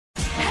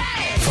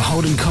for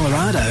Holden,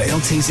 Colorado,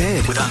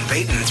 LTZ, with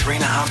unbeaten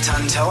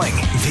 3.5-ton towing.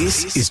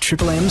 This is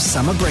Triple M's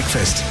Summer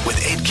Breakfast with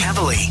Ed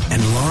Cavalier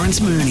and Lawrence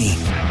Mooney.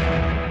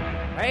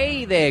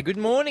 Hey there, good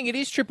morning. It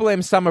is Triple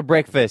M Summer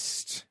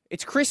Breakfast.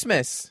 It's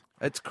Christmas.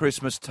 It's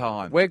Christmas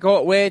time.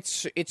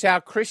 It's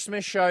our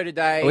Christmas show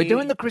today. We're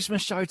doing the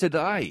Christmas show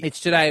today. It's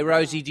today.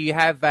 Rosie, do you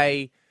have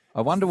a...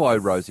 I wonder why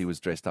Rosie was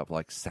dressed up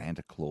like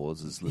Santa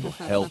Claus's little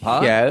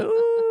helper. Yeah.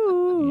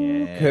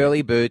 Ooh, Yeah.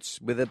 Curly boots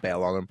with a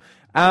bell on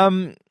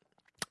them.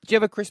 Do you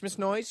have a Christmas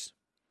noise?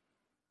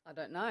 I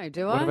don't know,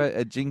 do What I? about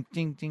a jing,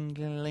 jing,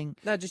 jing-a-ling?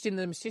 No, just in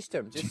the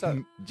system. Just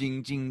so...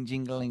 Jing, jing,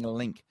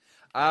 jing-a-ling-a-link.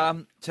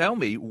 Tell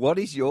me, what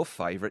is your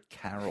favourite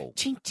carol?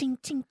 Ting, ting,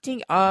 ting,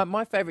 ting.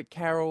 My favourite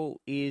carol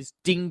is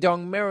Ding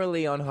Dong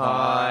Merrily on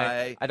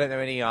High. Hi. I don't know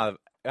any other.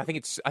 I think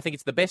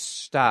it's the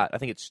best start. I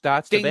think it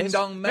starts the Ding best.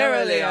 dong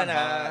merrily on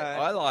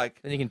high.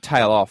 Then you can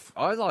tail off.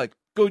 I like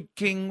Good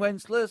King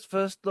Wenceslas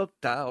first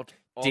looked out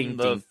on Ding,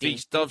 the ding,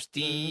 feast ding, of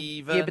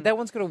Stephen. Yeah, but that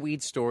one's got a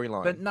weird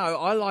storyline. But no,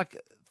 I like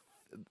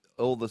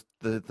all the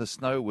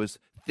snow was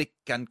thick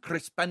and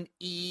crisp and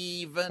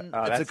even.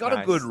 Oh, It's that's got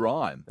nice. a good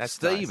rhyme. That's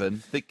Stephen,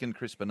 thick and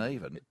crisp and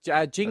even.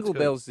 Jingle That's good.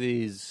 Bells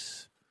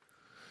is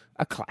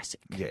a classic.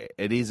 Yeah,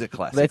 it is a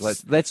classic.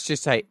 Let's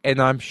just say,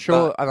 and I'm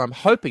sure, and I'm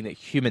hoping that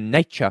Human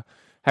Nature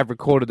have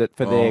recorded it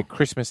for their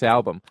Christmas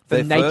album.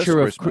 Their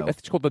first Christmas.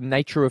 It's called The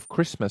Nature of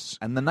Christmas.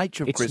 And the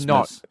nature of It's Christmas.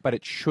 not, but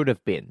it should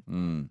have been.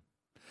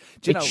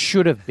 Do you know,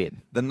 Should have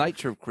been. the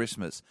nature of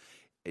Christmas,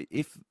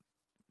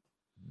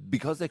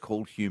 because they're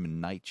called human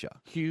nature,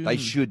 they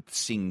should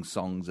sing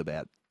songs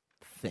about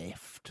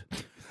theft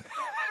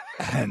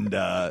and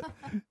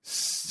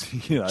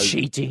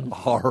Cheating.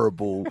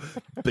 horrible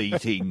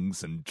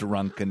beatings and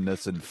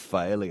drunkenness and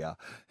failure.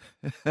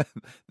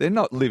 They're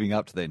not living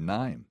up to their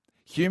name.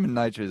 Human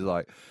nature is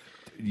like,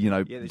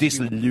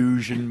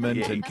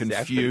 disillusionment and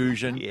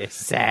confusion. Yeah,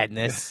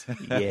 sadness.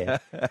 Yeah.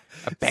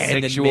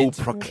 Sexual Abandonment.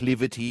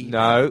 proclivity.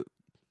 No.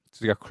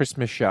 It's like a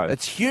Christmas show.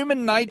 It's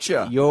human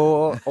nature.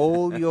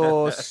 All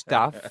your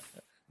stuff.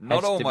 Not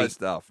has all to my be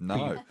stuff,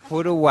 no.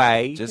 Put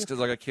away. Just because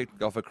I got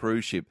kicked off a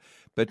cruise ship.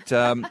 But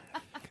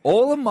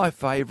all of my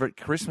favourite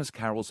Christmas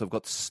carols have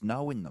got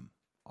snow in them.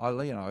 I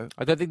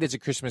don't think there's a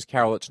Christmas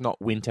carol that's not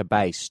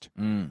winter-based.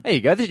 There you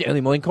go. There's early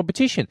morning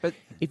competition. But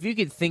if you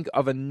could think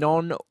of a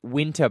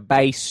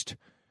non-winter-based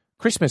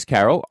Christmas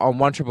carol on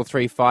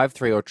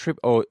 133353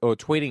 or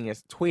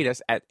tweet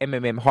us at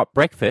Hot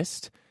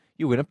Breakfast,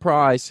 you win a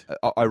prize.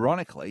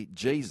 Ironically,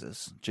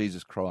 Jesus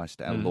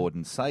Christ, our Lord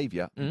and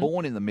Saviour,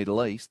 born in the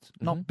Middle East,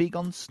 not big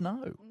on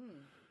snow.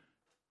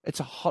 It's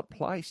a hot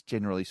place,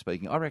 generally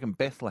speaking. I reckon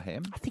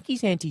Bethlehem. I think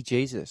he's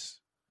anti-Jesus.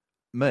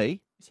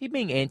 Me? Is he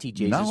being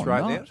anti-Jesus No, I'm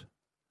right not. now?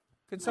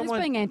 Can He's someone...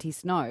 being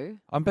anti-snow.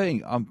 I'm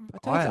down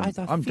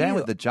feel-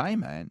 with the J,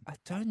 man. I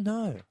don't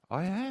know.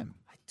 I am.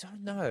 I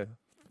don't know.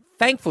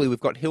 Thankfully, we've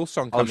got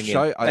Hillsong I'll coming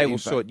show- in. I- They in will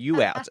fact- sort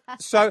you out.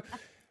 So,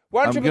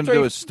 I'm going to do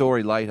a 133...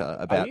 story later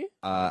about you?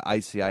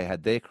 ACA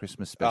had their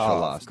Christmas special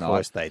last night. Of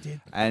course they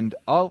did. And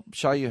I'll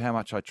show you how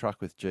much I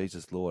truck with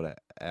Jesus, Lord,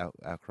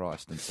 our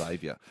Christ and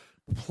Saviour.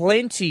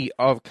 Plenty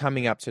of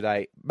coming up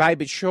today.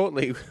 But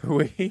shortly,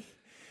 we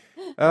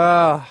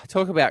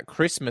talk about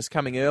Christmas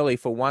coming early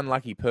for one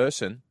lucky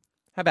person.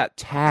 How about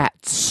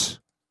tats?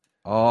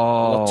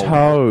 Oh.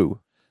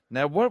 Lotto.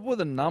 Now, what were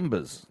the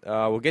numbers?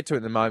 We'll get to it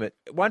in a moment.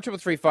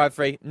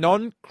 133353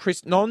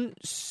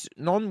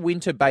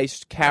 non-winter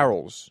based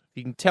carols. If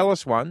you can tell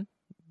us one,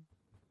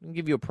 we'll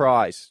give you a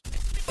prize.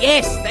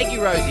 Yes, thank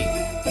you, Rosie.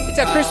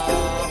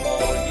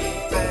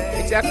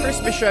 It's our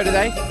Christmas show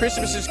today.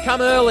 Christmas has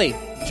come early.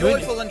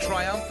 Joyful and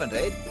triumphant,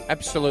 Ed.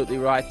 Absolutely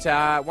right.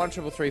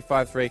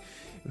 133353.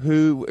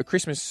 A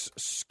Christmas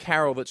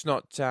carol that's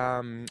not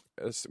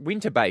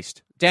winter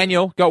based.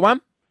 Daniel, got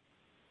one?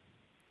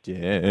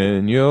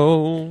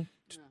 Daniel.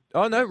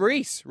 Oh, no,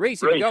 Reese. Have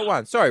you got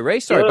one? Sorry,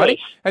 Reese. Sorry, buddy.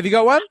 Have you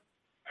got one?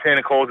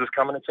 Santa Claus is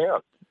coming to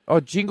town. Oh,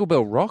 Jingle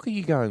Bell Rock are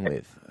you going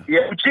with?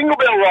 Yeah, Jingle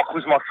Bell Rock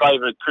was my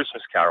favourite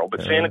Christmas carol,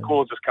 but Santa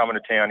Claus is coming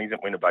to town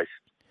isn't winter-based.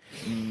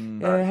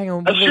 Hang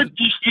on.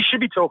 You should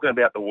be talking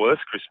about the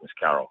worst Christmas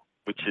carol,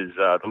 which is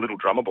The Little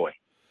Drummer Boy.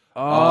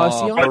 Oh,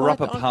 see, I like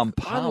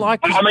Parappa-pum-pum. I like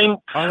I mean,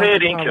 fair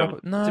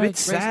dinkum. No, It's a bit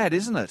sad,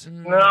 isn't it?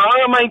 No,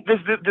 I mean,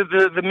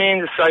 the man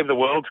to save the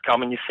world's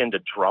come and you send a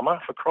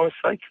drummer, for Christ's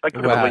sake. They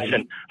could have at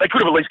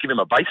least given him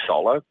a bass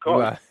solo.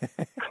 God.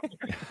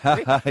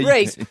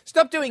 Reese,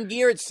 stop doing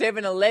gear at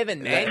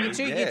 7-Eleven, man.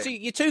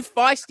 You're too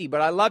feisty, but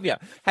I love you.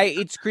 Hey,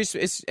 it's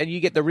Christmas, and you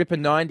get the Ripper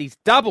 90s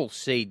double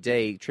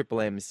CD,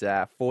 Triple M's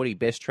 40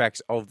 best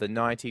tracks of the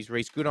 90s.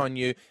 Reese, good on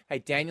you. Hey,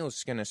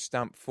 Daniel's going to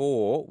stump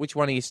for. Which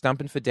one are you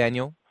stumping for,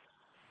 Daniel?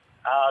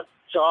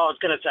 So I was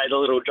going to say The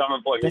Little Drummer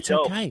Boy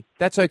myself.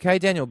 That's okay,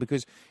 Daniel,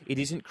 because it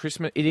isn't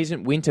Christmas, it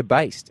isn't winter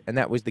based, and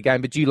that was the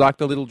game. But do you like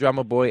The Little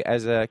Drummer Boy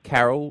as a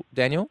carol,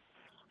 Daniel?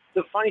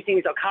 The funny thing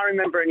is I can't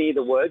remember any of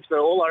the words, but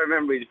all I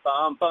remember is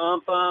bum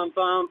bum bum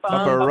bum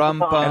bum.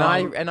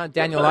 Ba-ba-rum-bum. And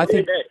Daniel,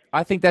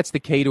 I think that's the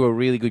key to a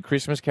really good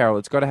Christmas carol.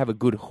 It's got to have a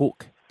good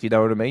hook. Do you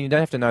know what I mean? You don't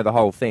have to know the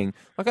whole thing.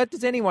 Like,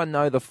 does anyone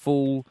know the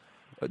full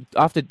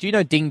Do you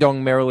know Ding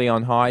Dong Merrily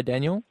on High,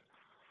 Daniel?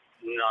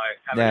 No,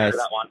 haven't heard of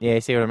that one. Yeah,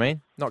 see what I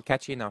mean? Not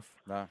catchy enough.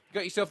 No.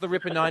 Got yourself the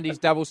Ripper 90s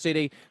double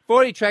CD.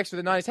 40 tracks for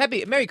the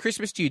 90s. Merry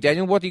Christmas to you,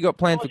 Daniel. What do you got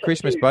planned for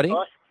Christmas, buddy?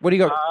 Guys. What do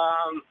you got?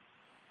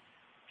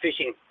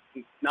 Fishing.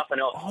 Nothing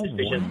else. Oh, Just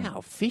fishing.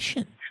 wow.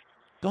 Fishing.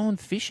 Gone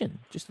fishing.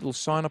 Just a little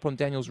sign up on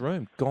Daniel's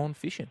room. Gone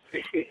fishing.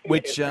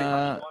 Which is,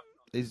 That'll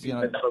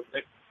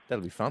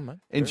be fun, mate.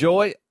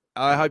 enjoy.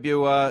 I hope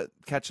you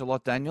catch a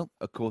lot, Daniel.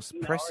 Of course,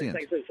 prescient.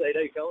 Thanks for the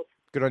CD, fellas.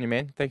 Good on you,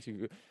 man. Thank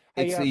you.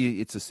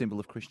 It's a symbol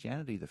of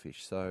Christianity, the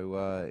fish.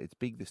 So it's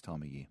big this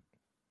time of year.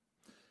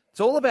 It's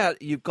all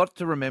about, you've got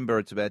to remember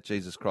it's about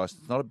Jesus Christ.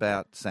 It's not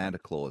about Santa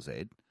Claus,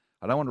 Ed.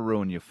 I don't want to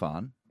ruin your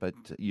fun, but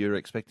you're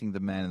expecting the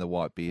man in the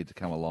white beard to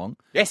come along.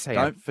 Yes, I am.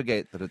 Don't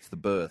forget that it's the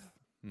birth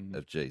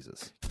of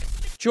Jesus.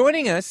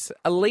 Joining us,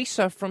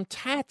 Elisa from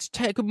Tats.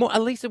 Good morning,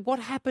 Elisa. What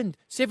happened?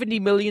 $70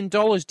 million.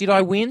 Did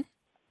I win?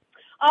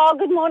 Oh,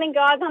 good morning,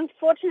 guys.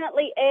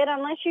 Unfortunately, Ed,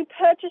 unless you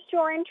purchased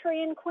your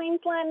entry in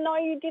Queensland, no,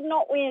 you did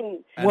not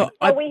win.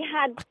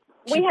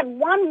 We had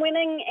one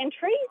winning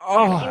entry in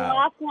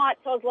last night's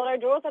Oz Lotto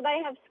draw, so they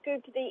have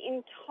scooped the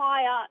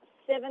entire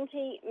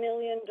 $70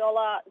 million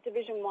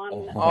Division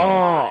 1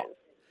 prize.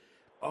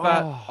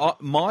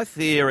 But my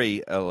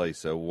theory,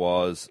 Elisa,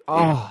 was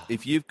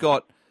if you've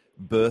got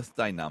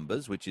birthday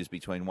numbers, which is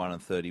between 1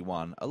 and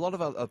 31, a lot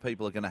of other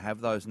people are going to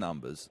have those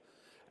numbers.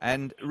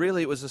 And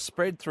really, it was a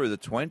spread through the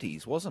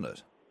 20s, wasn't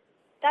it?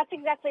 That's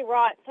exactly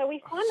right. So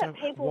we find that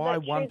people why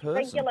that one choose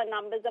person? regular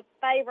numbers are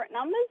favourite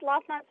numbers.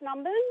 Last night's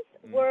numbers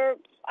were,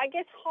 I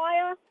guess,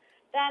 higher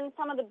than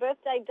some of the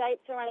birthday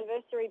dates or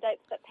anniversary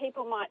dates that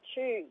people might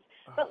choose.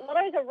 But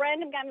Lotto's a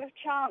random game of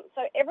chance,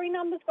 so every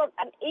number's got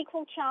an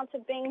equal chance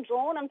of being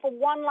drawn, and for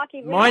one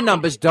lucky winner... My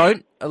numbers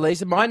don't,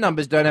 Elisa. My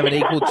numbers don't have an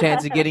equal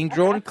chance of getting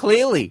drawn,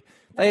 clearly.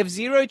 They have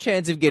zero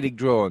chance of getting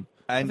drawn.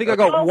 I think I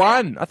got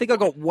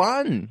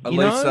one.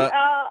 Elisa,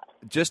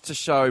 just to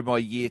show my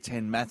Year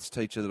 10 maths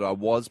teacher that I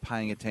was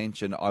paying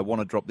attention, I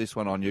want to drop this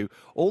one on you.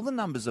 All the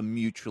numbers are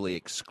mutually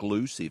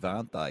exclusive,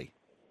 aren't they?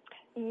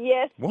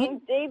 Yes,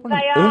 indeed What they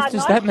on are. earth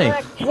does that mean?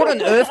 Correct. What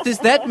on earth does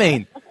that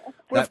mean?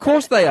 Well, of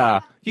course they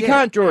are. You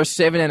can't draw a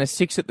 7 and a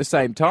 6 at the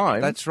same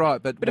time. That's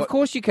right. But of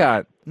course you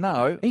can't.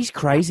 No. He's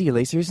crazy,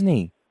 Elisa, isn't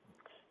he?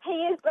 He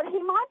is, but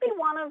he might be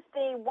one of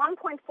the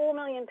 1.4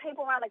 million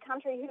people around the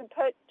country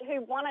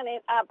who won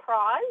a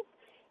prize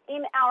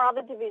in our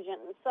other division.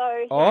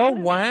 So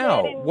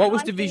wow! What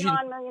was division?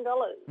 $99 million.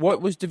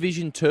 What was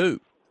Division 2?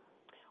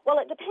 Well,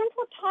 it depends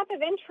what type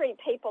of entry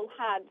people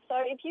had. So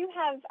if you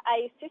have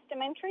a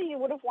system entry, you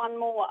would have won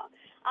more.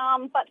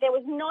 But there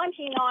was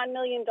 $99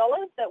 million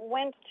that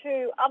went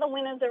to other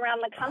winners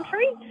around the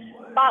country.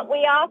 But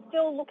we are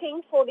still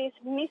looking for this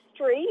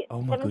mystery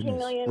 $70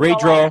 million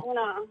Redraw.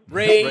 winner.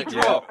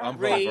 Redraw. I'm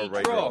voting for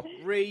a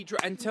redraw. Redraw.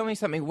 And tell me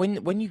something.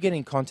 When you get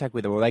in contact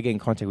with them, or they get in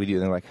contact with you,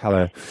 and they're like,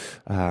 "Hello,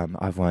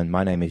 I've won.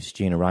 My name is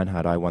Gina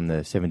Reinhardt. I won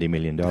the $70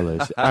 million."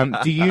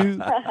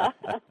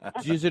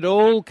 Does it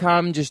all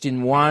come just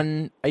in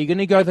one? Are you going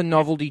to go the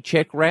novelty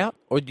check route,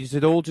 or does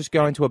it all just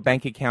go into a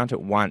bank account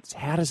at once?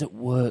 How does it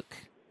work?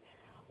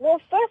 Well,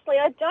 firstly,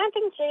 I don't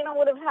think Gina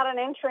would have had an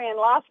entry in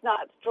last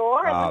night's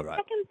draw. And the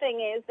second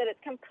thing is that it's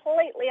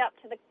completely up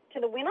to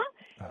the winner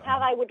how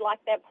they would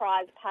like their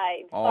prize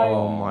paid.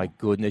 Oh, my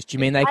goodness. Do you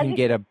mean they can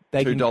get a...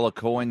 $2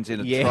 coins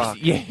in a truck?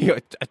 Yeah,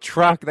 a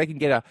truck. They can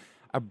get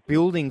a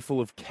building full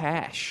of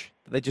cash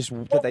that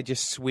they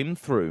just swim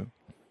through.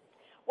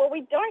 Well,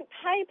 we don't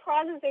pay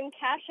prizes in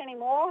cash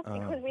anymore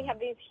because we have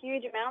these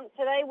huge amounts.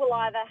 So they will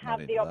either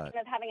have the option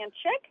of having a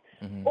cheque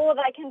or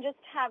they can just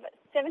have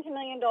 $70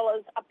 million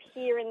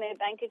appear in their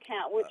bank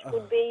account, which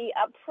would be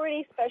a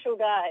pretty special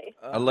day.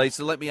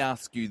 Elisa, let me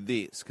ask you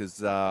this,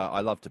 because I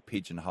love to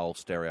pigeonhole,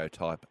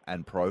 stereotype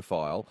and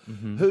profile.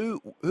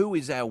 Who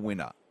is our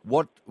winner?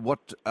 What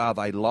are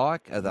they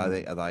like? Are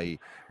they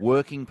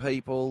working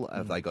people?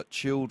 Have they got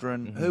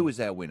children? Who is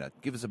our winner?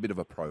 Give us a bit of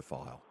a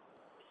profile.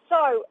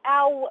 So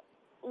our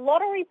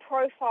lottery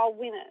profile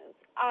winners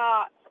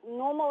are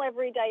normal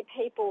everyday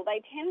people.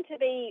 They tend to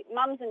be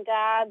mums and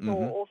dads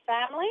or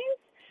families,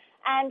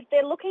 and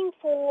they're looking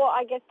for,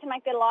 I guess, to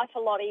make their life a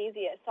lot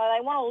easier. So they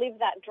want to live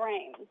that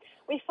dream.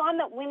 We find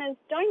that winners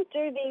don't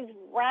do these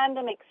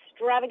random,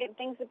 extravagant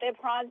things with their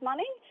prize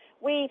money.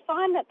 We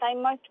find that they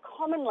most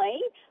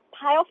commonly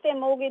pay off their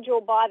mortgage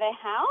or buy their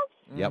house.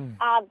 Yep.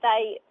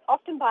 They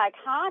often buy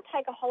a car,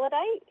 take a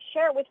holiday,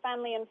 share it with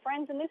family and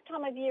friends, and this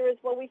time of year as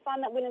well, we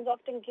find that winners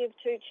often give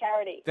to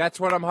charity. That's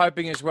what I'm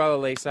hoping as well,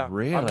 Elisa.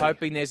 Really? I'm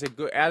hoping there's a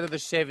good, out of the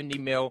 70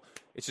 mil,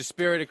 it's the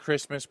spirit of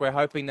Christmas. We're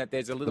hoping that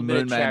there's a little bit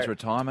of Moon Man's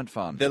retirement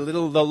fund. The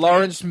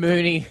Lawrence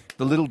Mooney.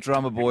 The little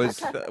drummer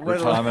boys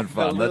retirement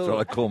fund. That's what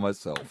I call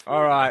myself.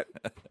 All right.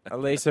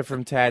 Elisa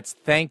from Tats,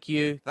 thank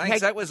you.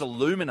 Thanks. That was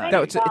illuminating.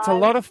 No, it's a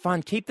lot of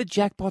fun. Keep the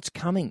jackpots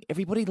coming.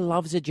 Everybody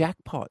loves a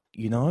jackpot,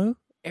 you know?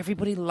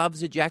 Everybody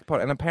loves a jackpot.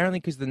 And apparently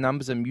because the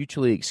numbers are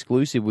mutually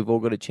exclusive, we've all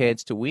got a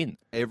chance to win.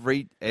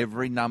 Every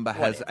number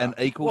has an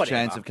equal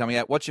chance of coming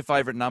out. What's your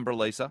favourite number,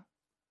 Elisa?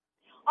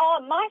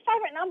 Oh, my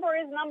favourite number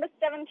is number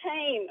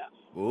 17.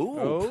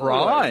 Ooh,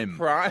 prime.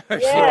 Prime.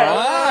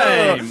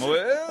 Yeah. Prime.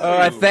 Well. All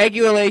right, thank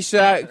you,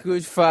 Alicia.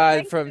 Good fun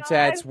Thanks, from guys.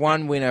 Tats.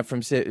 One winner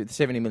from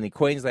 70 million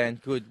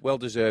Queensland. Good, well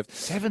deserved.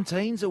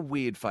 17's a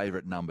weird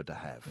favourite number to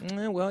have.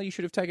 Well, you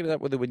should have taken it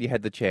up with it when you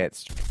had the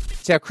chance.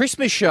 It's our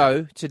Christmas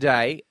show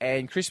today,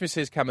 and Christmas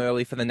has come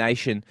early for the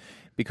nation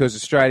because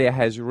Australia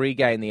has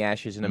regained the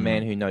Ashes, and a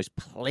man who knows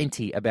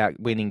plenty about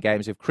winning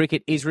games of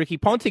cricket is Ricky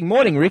Ponting.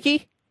 Morning,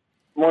 Ricky.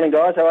 Morning,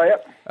 guys. How are you?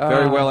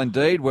 Very well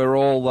indeed. We're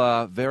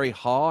all very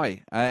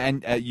high.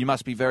 And you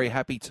must be very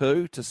happy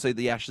too to see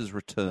the Ashes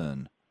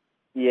return.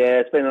 Yeah,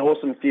 it's been an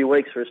awesome few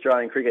weeks for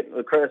Australian cricket.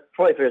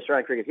 Probably for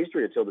Australian cricket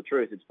history, to tell the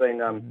truth. It's been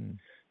to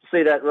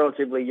see that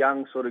relatively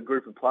young sort of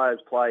group of players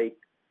play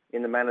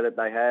in the manner that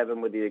they have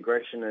and with the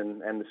aggression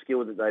and the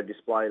skill that they've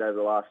displayed over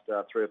the last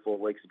 3 or 4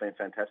 weeks has been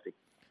fantastic.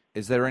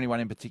 Is there anyone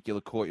in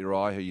particular caught your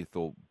eye who you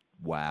thought,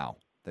 wow,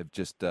 they've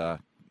just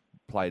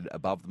played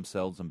above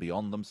themselves and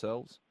beyond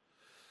themselves?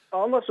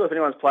 I'm not sure if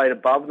anyone's played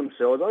above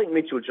themselves. I think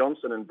Mitchell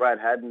Johnson and Brad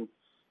Haddon,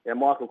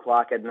 Michael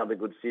Clark had another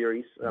good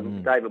series.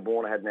 David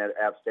Warner had an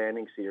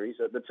outstanding series.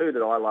 The two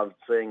that I loved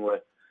seeing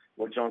were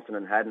Johnson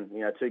and Haddon.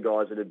 Two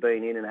guys that had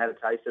been in and had a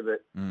taste of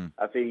it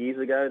a few years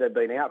ago. They've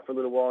been out for a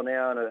little while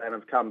now and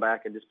have come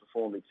back and just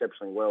performed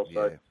exceptionally well.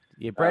 So,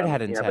 Brad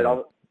Haddon's had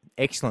an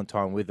excellent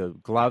time with the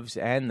gloves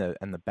and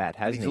the bat,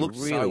 hasn't he? He looked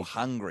really so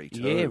hungry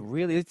too. Yeah,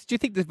 really. Do you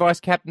think the vice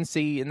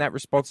captaincy and that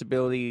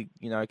responsibility,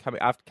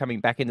 after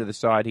coming back into the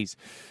side, he's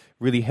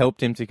really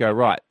helped him to go,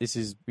 right, this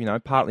is,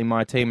 partly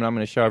my team and I'm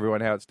going to show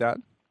everyone how it's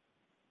done?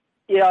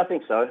 Yeah, I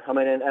think so. I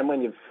mean, and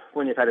when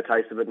you've had a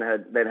taste of it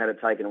and then had it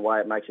taken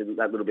away, it makes you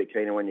that little bit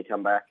keener when you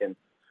come back. And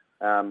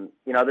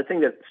the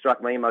thing that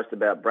struck me most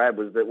about Brad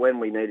was that when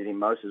we needed him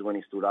most is when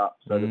he stood up.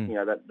 So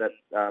that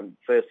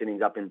first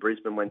innings up in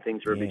Brisbane when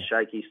things were a bit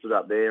shaky, he stood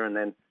up there, and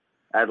then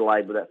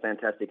Adelaide with that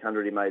fantastic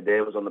 100 he made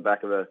there was on the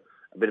back of a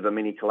bit of a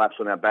mini collapse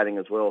on our batting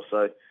as well.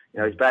 So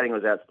his batting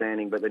was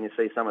outstanding, but then you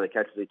see some of the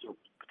catches he took,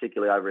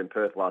 particularly over in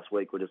Perth last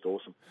week, were just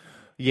awesome.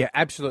 Yeah,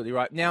 absolutely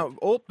right. Now,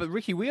 but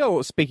Ricky, we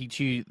are speaking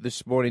to you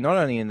this morning, not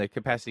only in the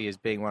capacity as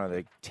being one of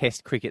the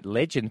Test cricket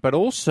legends, but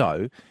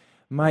also,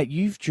 mate,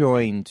 you've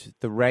joined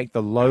the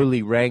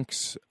lowly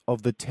ranks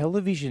of the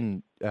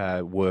television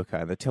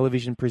worker, the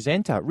television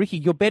presenter. Ricky,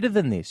 you're better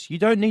than this. You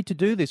don't need to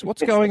do this.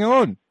 What's going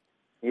on?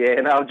 Yeah,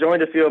 and I've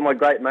joined a few of my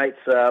great mates,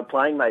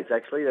 playing mates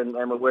actually, and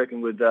we're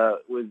working with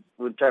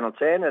Channel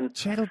 10 and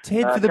Channel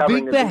 10 for the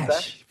Big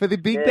Bash, for the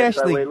Big Bash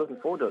so League. We're looking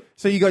forward to it.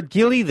 So you got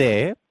Gilly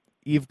there.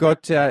 You've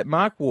got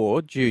Mark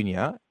Ward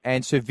Jr.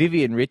 and Sir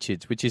Vivian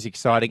Richards, which is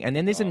exciting. And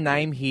then there's a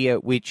name here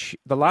which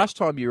the last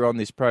time you were on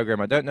this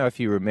program, I don't know if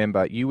you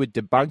remember, you were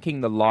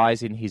debunking the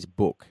lies in his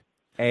book.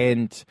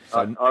 And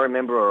so, I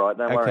remember all right,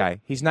 don't worry.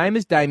 Okay, his name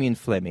is Damien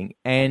Fleming,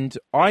 and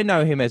I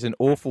know him as an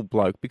awful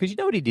bloke because you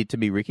know what he did to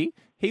me, Ricky?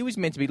 He was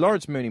meant to be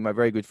Lawrence Mooney, my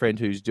very good friend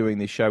who's doing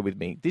this show with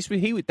me.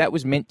 That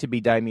was meant to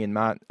be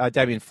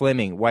Damien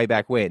Fleming way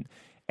back when.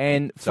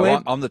 And so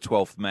I'm the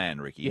 12th man,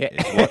 Ricky.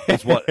 Yeah.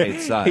 is what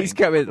it's saying. He's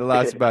come in at the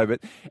last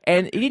moment.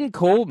 And he didn't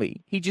call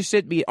me. He just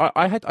sent me,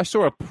 I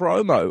saw a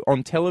promo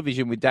on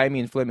television with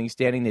Damien Fleming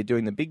standing there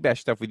doing the Big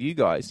Bash stuff with you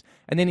guys.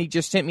 And then he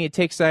just sent me a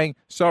text saying,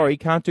 sorry,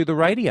 can't do the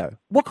radio.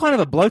 What kind of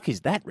a bloke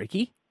is that,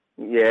 Ricky?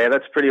 Yeah,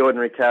 that's a pretty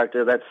ordinary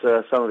character.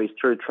 That's some of his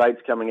true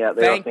traits coming out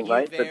there, I think,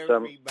 mate. Thank you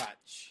very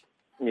much.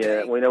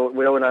 Yeah, we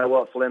all know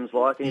what Flem's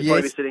like. And he'll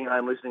probably be sitting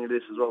home listening to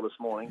this as well this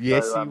morning.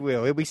 Yes, he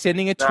will. He'll be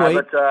sending a tweet.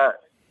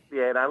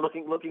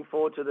 Looking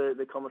forward to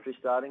the commentary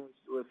starting.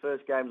 The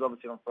first game's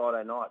obviously on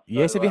Friday night.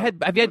 Yes, so,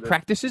 have you had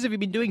practices? Have you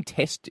been doing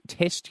test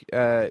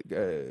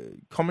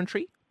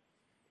commentary?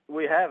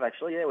 We have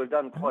actually. Yeah, we've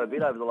done quite a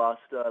bit over the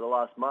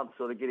last month,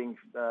 sort of getting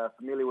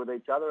familiar with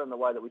each other and the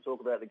way that we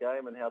talk about the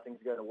game and how things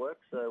are going to work.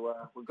 So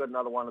we've got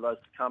another one of those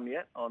to come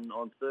yet on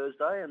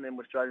Thursday, and then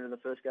we're straight into the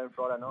first game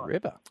Friday night.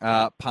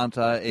 Ripper.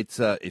 Punter, it's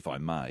if I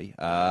may.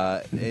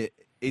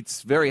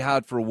 It's very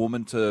hard for a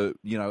woman to,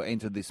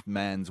 enter this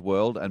man's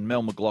world, and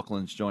Mel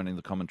McLaughlin's joining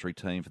the commentary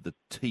team for the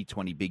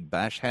T20 Big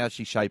Bash. How's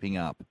she shaping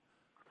up?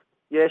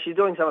 Yeah, she's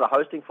doing some of the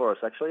hosting for us,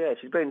 actually. Yeah,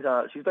 she's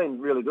been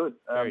really good.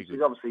 Very she's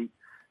good. obviously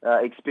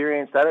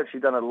experienced at it.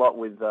 She's done it a lot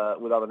with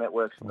other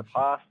networks in the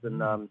past, and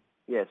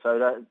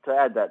so to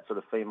add that sort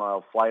of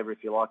female flavour,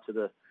 if you like, to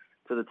the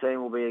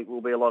team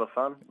will be a lot of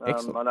fun. I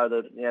know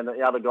that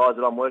the other guys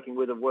that I'm working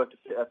with have worked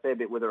a fair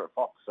bit with her at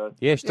Fox. So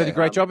yeah, she did a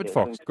great job at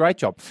Fox. Great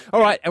job.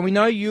 All right, and we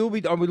know we're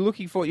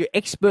looking for your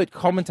expert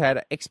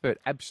commentator. Expert,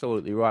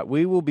 absolutely right.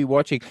 We will be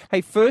watching.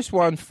 Hey, first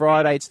one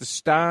Friday. It's the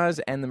Stars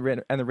and the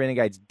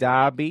Renegades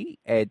derby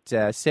at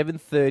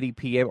 7:30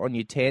 p.m. on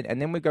your 10,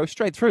 and then we go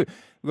straight through.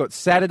 We've got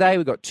Saturday.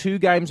 We've got 2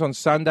 games on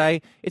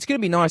Sunday. It's going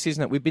to be nice,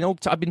 isn't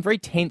it? I've been very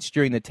tense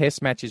during the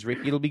Test matches,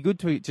 Rick. It'll be good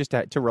to just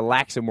to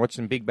relax and watch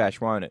some Big Bash,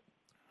 won't it?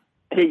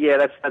 Yeah,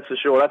 that's for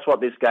sure. That's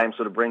what this game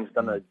sort of brings.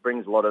 It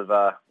brings a lot of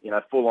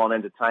full-on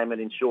entertainment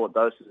in short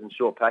doses and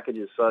short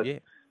packages. So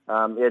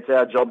it's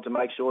our job to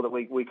make sure that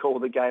we call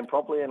the game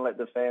properly and let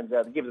the fans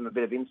out, give them a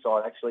bit of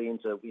insight actually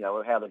into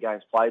how the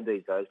game's played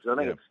these days. Because I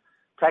think it's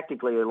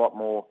tactically a lot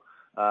more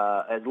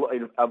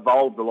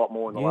evolved a lot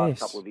more in the last Yes.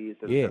 couple of years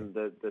than Yeah.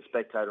 the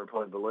spectator would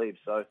probably believe.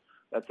 So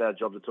that's our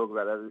job to talk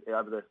about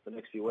over the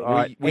next few weeks. All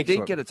right. We did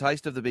Excellent. get a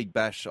taste of the Big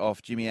Bash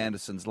off Jimmy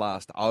Anderson's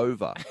last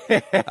over.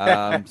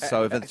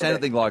 So if it's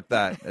anything like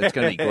that, it's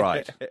going to be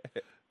great.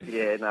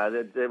 Yeah, no,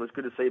 it was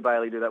good to see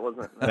Bailey do that,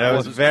 wasn't it? That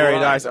was very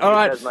great. nice. All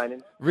right,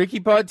 Tasmanian.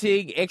 Ricky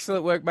Ponting,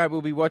 excellent work, mate.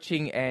 We'll be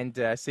watching and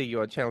see you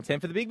on Channel 10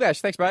 for the Big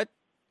Bash. Thanks, mate.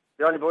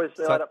 Good on you, boys.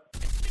 See you later.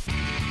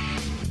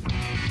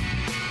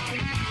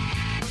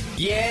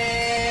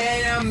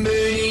 Yeah,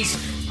 Mooney's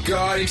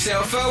got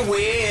himself a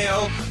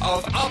wheel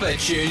of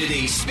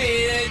opportunity. Spin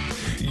it.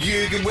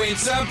 You can win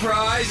some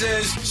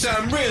prizes,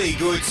 some really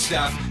good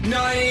stuff.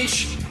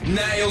 9-inch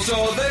nails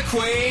or the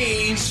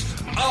queens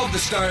of the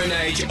Stone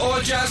Age, or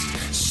just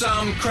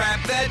some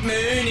crap that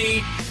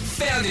Mooney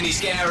found in his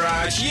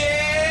garage.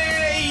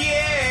 Yeah,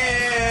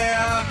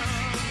 yeah.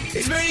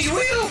 It's Mooney's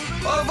wheel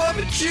of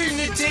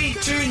opportunity.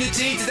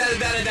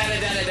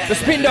 The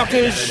Spin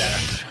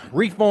Doctors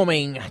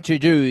reforming to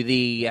do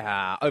the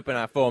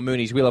opener for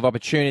Mooney's Wheel of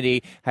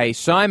Opportunity. Hey,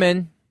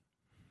 Simon.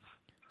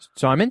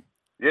 Simon?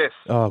 Yes,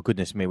 Oh,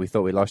 goodness me. We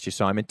thought we lost you,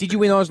 Simon. Did you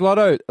win Oz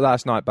Lotto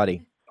last night,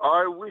 buddy?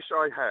 I wish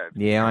I had.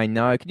 Yeah, I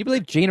know. Can you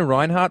believe Gina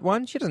Reinhardt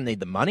won? She doesn't need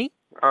the money.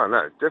 Oh,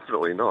 no,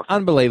 definitely not.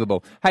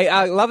 Unbelievable. Hey,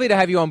 lovely to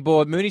have you on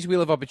board. Mooney's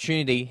Wheel of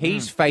Opportunity.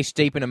 He's face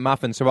deep in a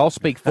muffin, so I'll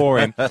speak for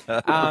him.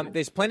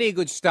 There's plenty of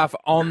good stuff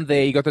on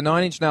there. You got the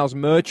 9 Inch Nails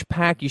merch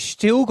pack. You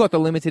still got the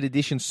limited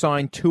edition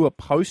signed tour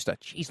poster.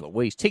 Jeez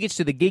Louise. Tickets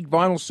to the gig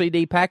vinyl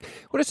CD pack.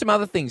 What are some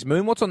other things,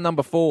 Moon? What's on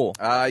number 4?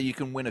 You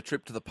can win a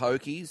trip to the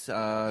Pokies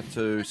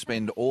to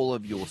spend all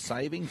of your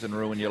savings and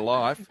ruin your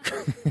life.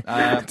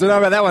 Don't know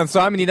about that one,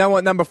 Simon. You know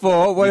what number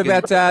 4? What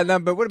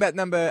about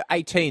number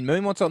 18,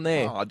 Moon? What's on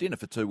there? Oh, dinner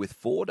for two with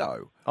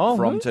Fordo Oh,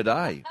 from who?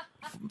 today.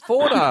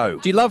 Fordo.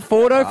 Do you love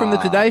Fordo from the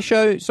Today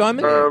Show,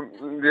 Simon?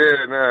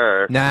 Yeah,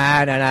 no.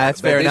 No,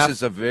 that's fair enough. This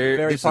is a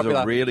very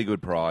popular. really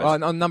good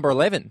prize. On number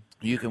 11.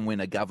 You can win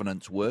a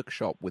governance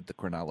workshop with the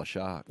Cronulla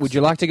Sharks. Would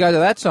you like to go to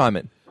that,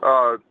 Simon? As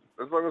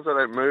long as I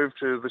don't move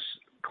to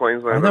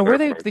Queensland. I know, where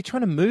that's they're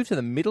trying to move to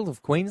the middle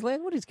of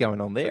Queensland? What is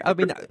going on there? I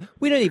mean,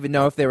 we don't even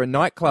know if there are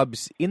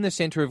nightclubs in the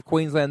centre of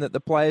Queensland that the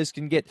players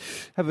can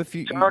have a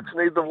few... Sharks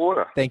need the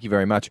water. Thank you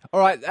very much. All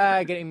right,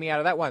 getting me out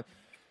of that one.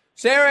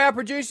 Sarah, our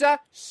producer,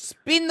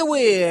 spin the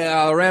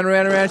wheel. Around,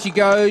 around, around she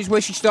goes.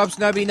 Where she stops,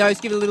 nobody knows.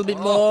 Give it a little bit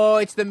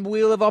more. It's the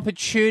Wheel of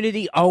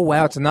Opportunity. Oh,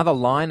 wow, it's another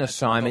liner,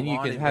 Simon. You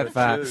can have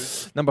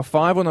number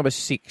 5 or number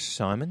 6,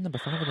 Simon. Number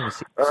 5 or number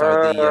 6?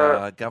 So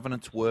the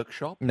governance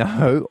workshop?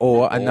 No,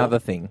 or another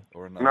thing.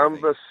 Or another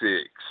Number thing.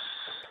 6.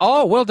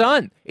 Oh, well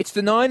done. It's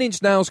the 9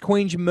 Inch Nails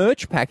Queen's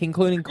merch pack,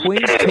 including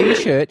Queen's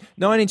T-shirt,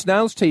 9 Inch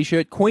Nails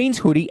T-shirt, Queen's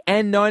hoodie,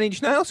 and 9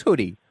 Inch Nails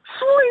hoodie.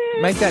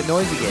 Sweet. Make that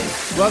noise again.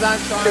 Well done,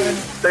 Simon.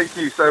 Thank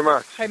you so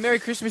much. Hey, Merry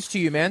Christmas to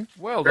you, man.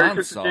 Well Merry done,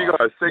 Christmas Si. to you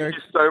guys. Thank Merry- you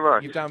so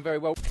much. You've done very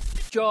well.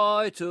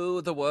 Joy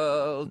to the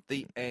world,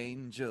 the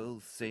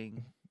angels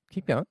sing.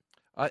 Keep going.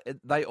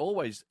 They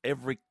always,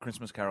 every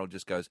Christmas carol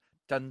just goes,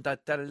 dun, dun,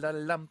 dun,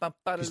 dun, dun, ba,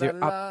 ba, Because la, they're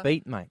la.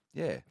 upbeat, mate.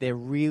 Yeah. They're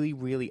really,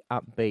 really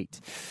upbeat.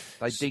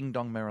 They ding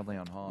dong merrily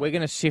on high. We're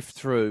going to sift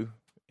through,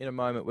 in a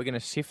moment, we're going to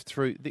sift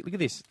through. Look at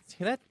this.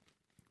 See that?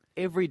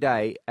 Every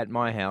day at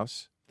my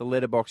house, the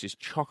letterbox is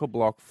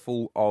chock-a-block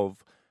full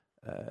of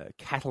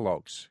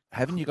catalogues.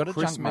 Haven't you got a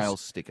Christmas- junk mail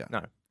sticker?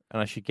 No. And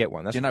I should get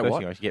one. That's Do you the know first what?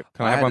 thing I should get.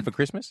 Can I I have had one a- for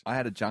Christmas? I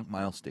had a junk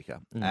mail sticker,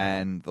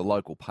 and the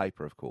local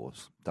paper, of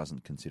course,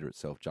 doesn't consider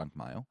itself junk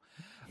mail,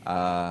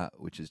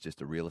 which is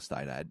just a real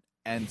estate ad.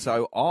 And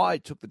so I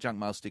took the junk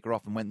mail sticker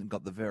off and went and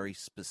got the very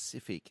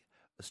specific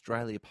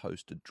Australia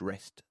Post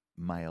addressed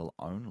mail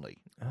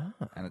only,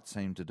 and it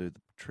seemed to do the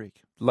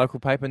trick. Local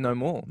paper, no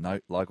more. No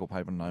local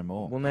paper, no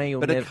more. Well, now you'll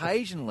but never...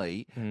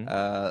 occasionally,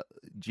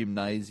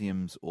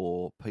 gymnasiums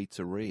or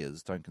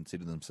pizzerias don't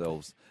consider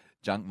themselves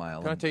junk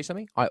mail. Can I tell you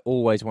something? I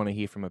always want to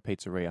hear from a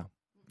pizzeria.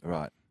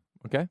 Right.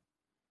 Okay?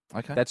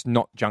 Okay. That's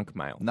not junk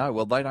mail. No,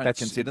 well, they don't That's-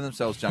 consider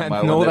themselves junk and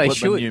mail nor when they they put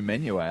should. the new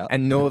menu out.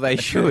 And nor they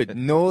should.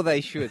 Nor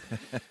they should.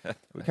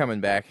 We're coming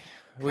back.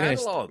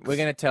 Catalogues. We're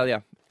going to tell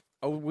you.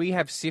 Oh,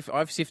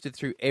 I've sifted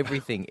through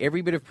everything,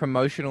 every bit of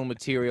promotional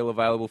material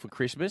available for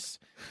Christmas,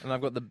 and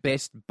I've got the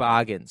best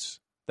bargains,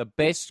 the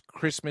best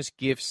Christmas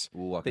gifts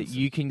Ooh, that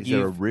you can is give.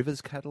 there a Rivers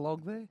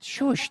catalogue there?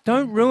 Shush,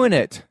 don't ruin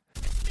it.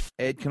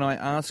 Ed, can I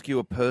ask you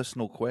a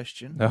personal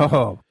question?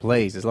 Oh,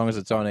 please, as long as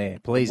it's on air.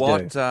 Please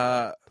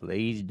do.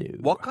 Please do.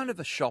 What kind of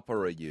a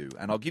shopper are you?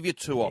 And I'll give you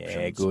two options.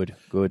 Yeah,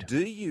 good.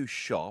 Do you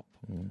shop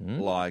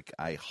like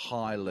a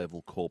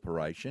high-level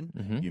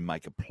corporation? You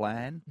make a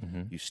plan,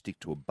 you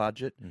stick to a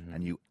budget,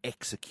 and you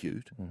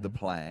execute the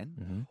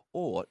plan?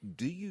 Or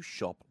do you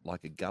shop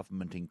like a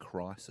government in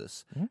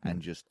crisis and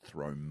just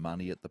throw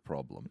money at the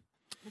problem?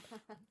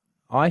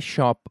 I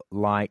shop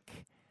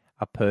like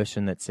a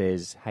person that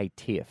says, hey,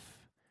 Tiff,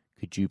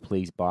 could you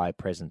please buy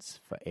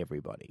presents for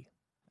everybody?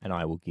 And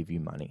I will give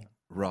you money.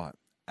 Right.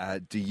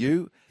 Do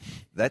you?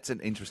 That's an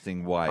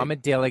interesting way. I'm a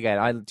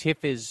delegate.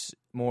 Tiff is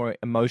more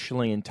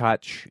emotionally in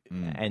touch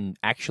and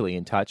actually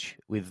in touch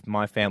with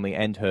my family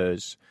and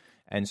hers.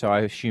 And so I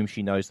assume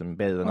she knows them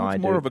better than I it's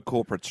do. more of a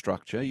corporate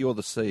structure. You're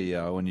the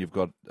CEO, and you've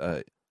got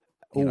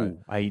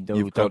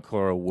don't call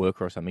her a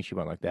worker or something. She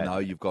won't like that. No,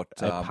 you've got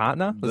a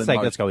partner.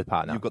 Let's go with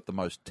partner. You've got the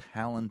most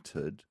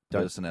talented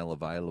personnel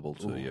available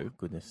to you.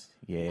 Goodness,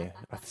 yeah.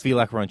 I feel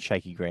like we're on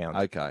shaky ground.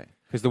 Okay,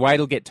 because the way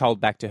it'll get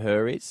told back to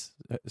her is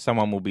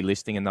someone will be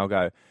listening and they'll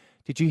go,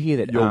 "Did you hear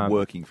that you're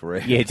working for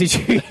Ed?" Yeah, did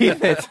you hear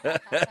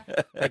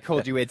that they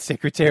called you Ed's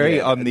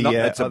secretary on the?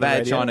 It's a bad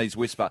radio? Chinese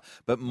whisper.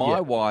 But my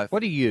wife.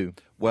 What are you?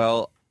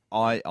 Well,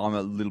 I'm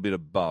a little bit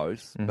of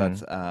both,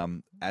 but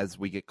as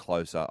we get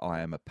closer, I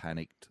am a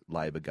panicked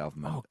Labor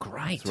government. Oh,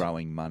 great.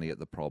 Throwing money at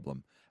the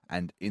problem.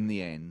 And in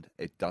the end,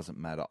 it doesn't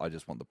matter. I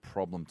just want the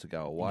problem to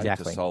go away,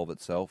 to solve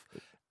itself.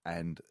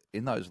 And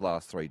in those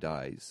last 3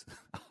 days,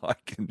 I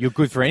can... You're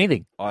good for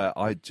anything.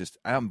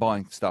 I'm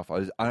buying stuff.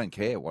 I don't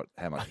care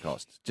how much it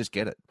costs. Just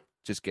get it.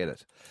 Just get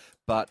it.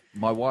 But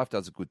my wife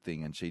does a good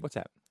thing, and What's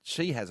that?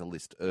 She has a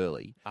list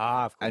early.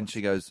 Of course. And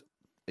she goes,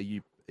 are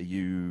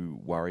you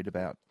worried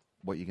about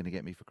what you're going to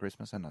get me for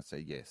Christmas? And I say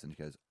yes. And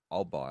she goes,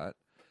 I'll buy it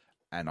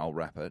and I'll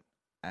wrap it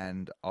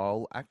and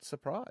I'll act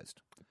surprised.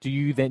 Do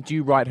you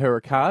write her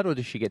a card, or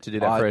does she get to do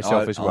that for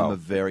herself as well? I'm a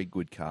very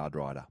good card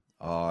writer.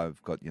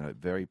 I've got,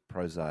 very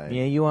prosaic.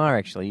 Yeah, you are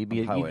actually. You'd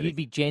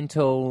be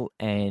gentle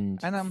and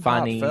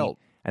funny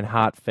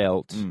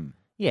heartfelt.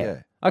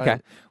 Yeah. Okay.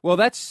 Well,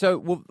 that's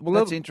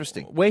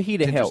interesting. We're here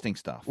to help. Interesting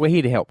stuff. We're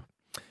here to help.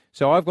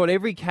 So I've got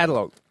every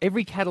catalogue.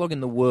 Every catalogue in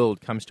the world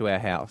comes to our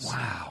house.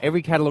 Wow.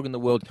 Every catalogue in the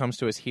world comes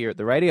to us here at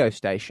the radio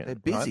station. They're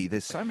busy. Right?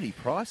 There's so many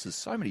prices,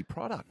 so many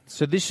products.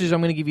 So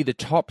I'm going to give you the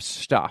top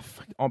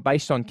stuff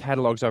based on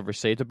catalogues I've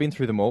received. I've been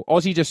through them all.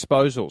 Aussie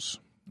Disposals.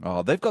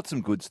 Oh, they've got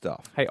some good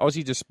stuff. Hey,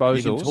 Aussie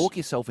Disposals. You can talk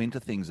yourself into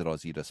things at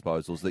Aussie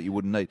Disposals that you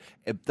wouldn't need.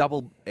 A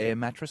double air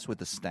mattress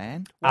with a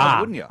stand? Why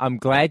wouldn't you? I'm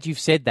glad you've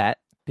said that,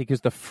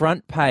 because the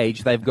front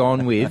page they've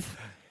gone with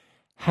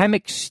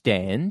hammock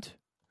stand,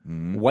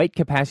 weight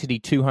capacity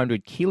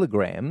 200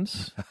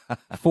 kilograms,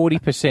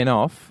 40%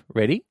 off.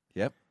 Ready?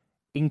 Yep.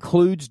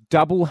 Includes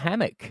double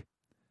hammock.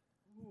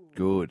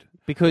 Good.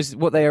 Because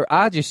what they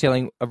are just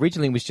selling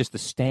originally was just the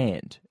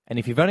stand. And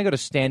if you've only got a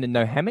stand and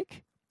no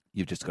hammock,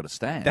 you've just got a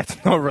stand.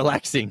 That's not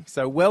relaxing.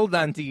 So well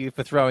done to you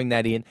for throwing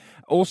that in.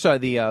 Also,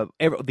 the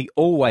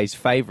always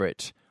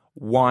favourite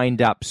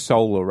wind-up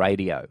solar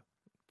radio.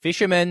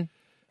 Fisherman,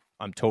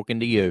 I'm talking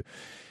to you.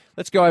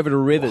 Let's go over to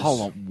Rivers.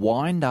 Hold on.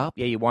 Wind up?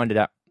 Yeah, you wind it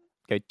up.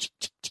 Go.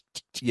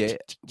 Yeah.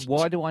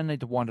 Why do I need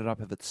to wind it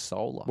up if it's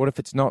solar? What if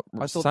it's not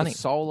I thought sunny? the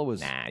solar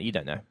was... Nah, you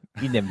don't know.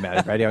 You never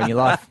made radio in your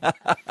life.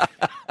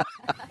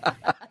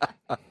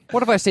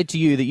 What if I said to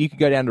you that you could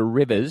go down to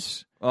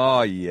Rivers?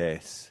 Oh,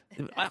 yes.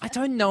 I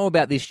don't know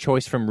about this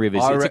choice from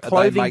Rivers. It's a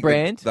clothing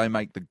brand. They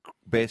make the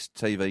best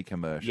TV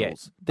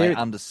commercials. Yeah, they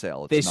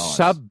undersell. It's they're nice.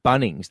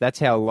 sub-Bunnings. That's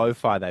how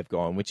lo-fi they've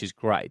gone, which is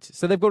great.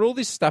 So they've got all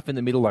this stuff in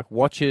the middle, like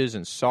watches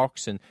and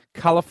socks and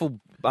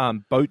colourful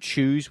boat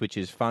shoes, which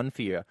is fun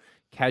for your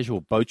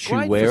casual boat shoe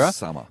Great wearer. for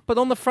summer. But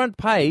on the front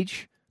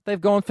page,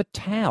 they've gone for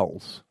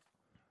towels.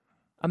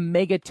 A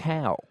mega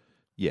towel.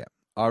 Yeah.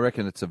 I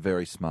reckon it's a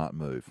very smart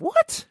move.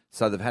 What?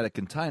 So they've had a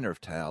container of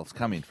towels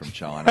come in from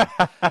China,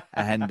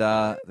 and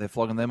they're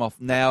flogging them off.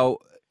 Now,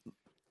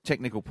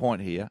 technical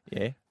point here.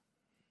 Yeah.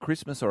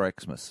 Christmas or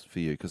Xmas for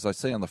you? Because I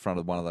see on the front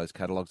of one of those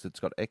catalogues it's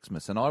got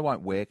Xmas, and I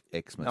won't wear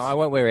Xmas. No, I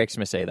won't wear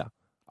Xmas either.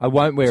 I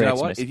won't wear Do you know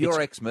Xmas. what? If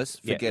you're Xmas,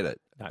 forget it.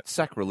 No.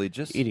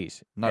 Sacrilegious. It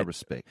is. No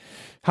respect.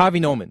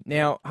 Harvey Norman.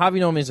 Now, Harvey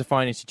Norman is a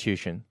fine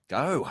institution.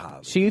 Go,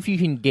 Harvey. See if you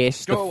can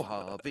guess. Go,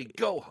 Harvey.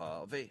 Go,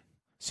 Harvey.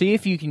 See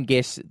if you can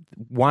guess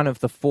one of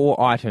the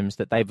 4 items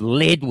that they've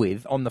led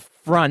with on the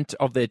front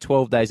of their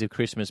 12 Days of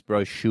Christmas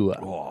brochure.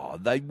 Oh,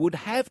 they would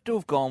have to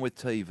have gone with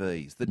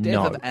TVs. The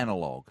death of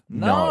analog.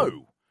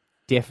 No.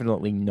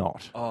 Definitely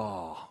not.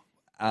 Oh.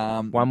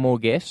 One more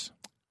guess.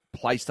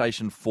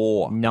 PlayStation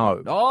 4.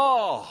 No.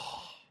 Oh.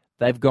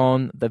 They've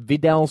gone the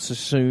Vidal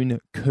Sassoon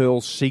Curl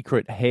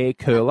Secret Hair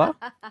Curler.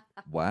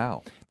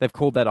 Wow. They've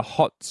called that a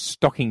hot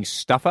stocking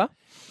stuffer.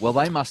 Well,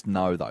 they must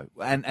know though,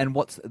 and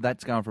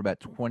that's going for about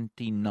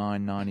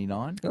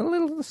 $29.99. A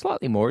little,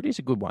 slightly more. It is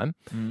a good one.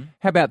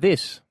 How about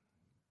this?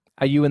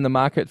 Are you in the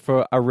market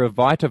for a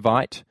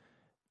Revitavite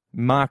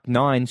Mark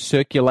 9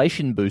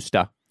 circulation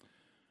booster?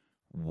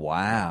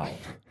 Wow,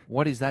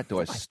 what is that? Do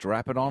I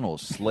strap it on or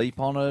sleep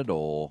on it,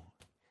 or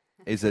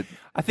is it?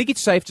 I think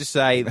it's safe to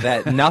say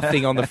that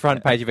nothing on the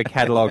front page of a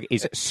catalogue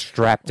is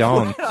strapped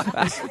on.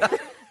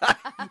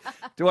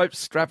 Do I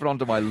strap it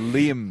onto my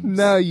limbs?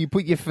 No, you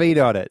put your feet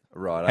on it.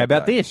 Right. How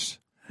about this?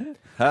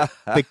 The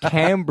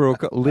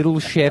Cambrook Little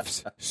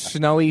Chef's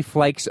Snowy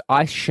Flakes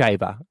Ice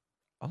Shaver.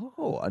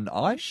 Oh, an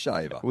ice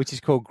shaver. Which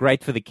is called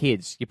Great for the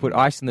Kids. You put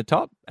ice in the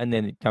top and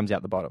then it comes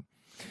out the bottom.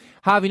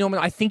 Harvey Norman,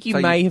 I think you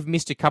may have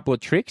missed a couple of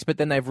tricks, but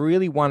then they've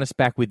really won us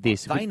back with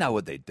this. They know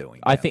what they're doing.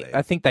 I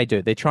think they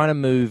do. They're trying to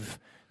move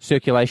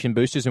circulation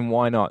boosters, and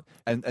why not?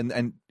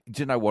 And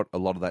do you know what a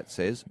lot of that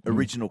says?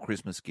 Original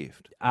Christmas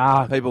gift.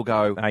 People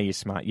go, "Oh, you're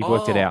smart. You've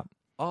worked it out."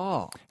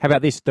 Oh. How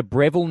about this? The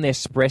Breville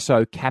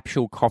Nespresso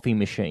capsule coffee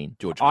machine.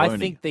 George Clooney. I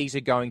think these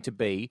are going to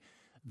be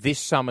this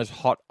summer's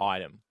hot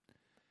item.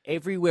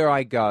 Everywhere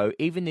I go,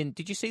 even in,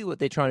 did you see what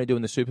they're trying to do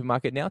in the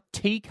supermarket now?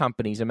 Tea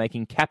companies are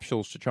making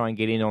capsules to try and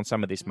get in on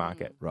some of this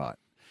market. Right.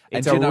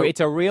 It's And it's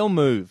a real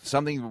move.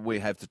 Something we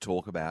have to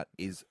talk about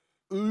is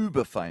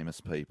uber famous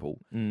people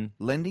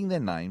lending their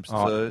names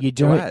to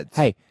ads.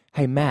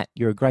 Hey, Matt,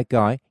 you're a great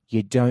guy.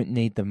 You don't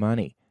need the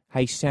money.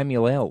 Hey,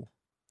 Samuel L.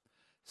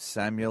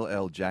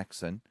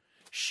 Jackson.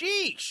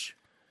 Sheesh!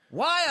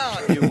 Why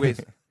aren't you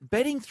with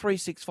Betting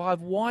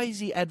 365? Why is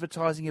he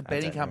advertising a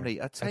betting company?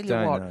 I tell you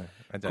what,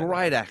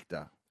 great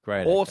actor.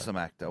 Awesome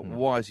actor.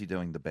 Why is he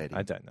doing the betting?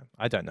 I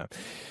don't know.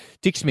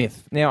 Dick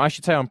Smith. Now, I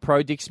should say I'm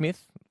pro Dick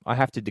Smith. I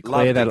have to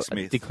declare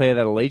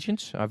that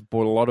allegiance. I've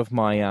bought a lot of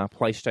my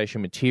PlayStation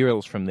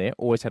materials from there.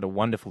 Always had a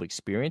wonderful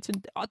experience.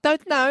 And I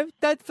don't know,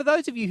 for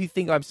those of you who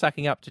think I'm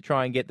sucking up to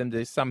try and get them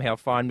to somehow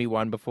find me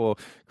one before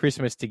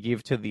Christmas to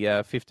give to the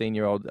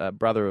 15-year-old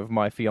brother of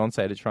my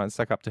fiancée to try and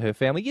suck up to her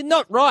family, you're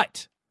not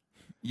right.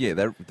 Yeah,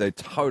 they're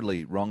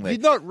totally wrong there.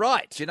 You're not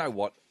right. Do you know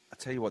what? I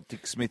tell you what,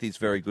 Dick Smith is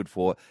very good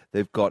for.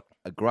 They've got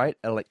a great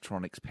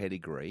electronics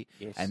pedigree,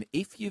 and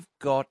if you've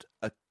got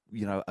a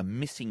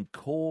missing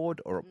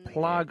cord or a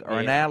plug or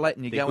an outlet,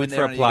 and you go in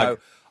there and you go,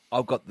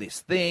 I've got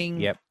this thing.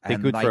 Yep, they're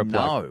and good they for a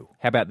plug. know.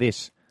 How about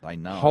this? They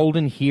know.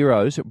 Holden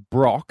Heroes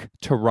Brock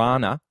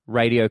Tirana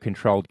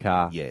radio-controlled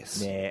car.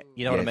 Yes. Yeah,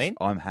 you know what I mean?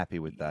 I'm happy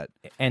with that.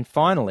 And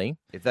finally,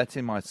 if that's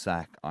in my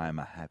sack, I am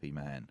a happy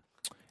man.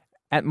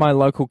 At my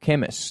local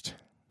chemist.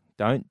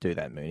 Don't do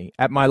that, Mooney.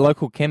 At my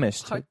local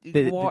chemist.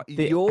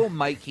 You're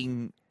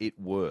making it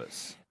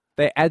worse.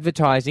 They're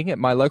advertising at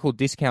my local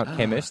discount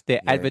chemist.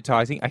 They're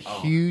advertising a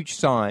huge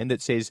sign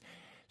that says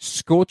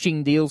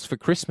 "Scorching deals for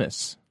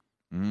Christmas."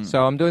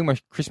 So I'm doing my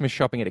Christmas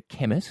shopping at a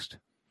chemist.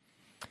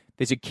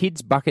 There's a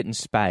kid's bucket and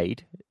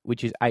spade,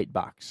 which is $8,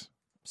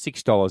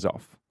 $6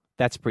 off.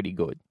 That's pretty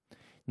good.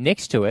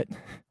 Next to it,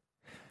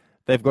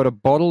 they've got a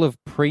bottle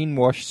of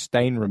preen-wash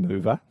stain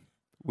remover,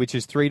 which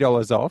is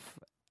 $3 off,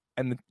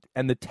 and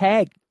the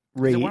tag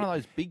reads... Is it one of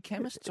those big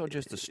chemists or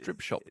just a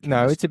strip shop chemist?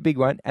 No, it's a big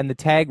one, and the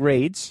tag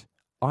reads,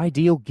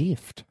 "Ideal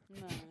gift."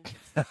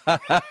 No.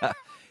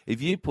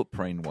 If you put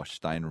preen-wash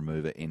stain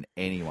remover in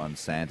anyone's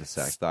Santa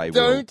sack, they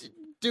will... Don't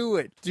do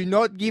it. Do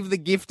not give the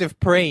gift of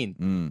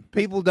preen.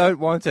 People don't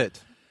want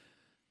it.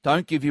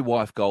 Don't give your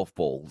wife golf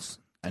balls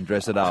and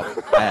dress it up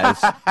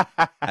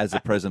as a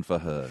present for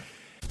her.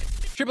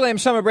 Triple M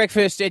Summer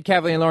Breakfast, Ed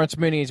Cavalier and Lawrence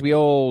Mooney, as we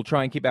all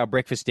try and keep our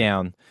breakfast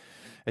down,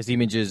 as the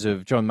images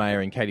of John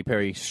Mayer and Katy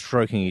Perry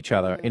stroking each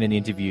other in an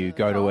interview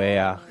go to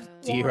air.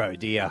 Dear, oh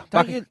dear.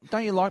 Don't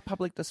you like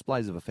public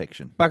displays of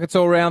affection? Buckets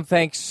all round,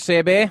 thanks,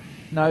 Sir Bear.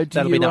 No,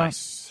 that'll be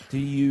nice. Do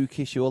you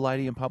kiss your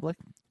lady in public?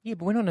 Yeah,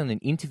 but we're not on an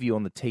interview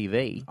on the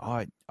TV.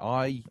 I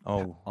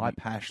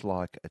pash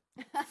like a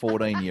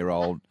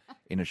 14-year-old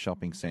in a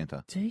shopping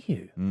centre. Do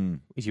you?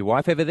 Is your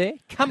wife ever there?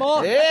 Come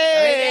on.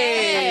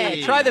 Hey!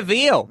 Yeah, try the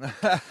veal.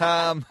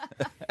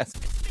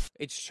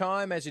 It's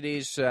time, as it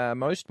is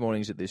most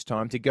mornings at this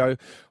time, to go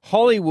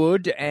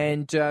Hollywood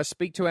and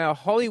speak to our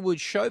Hollywood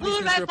show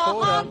business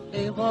reporter.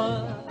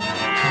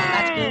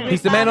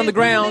 He's the man on the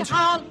ground.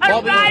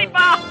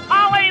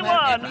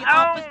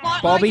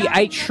 Bobby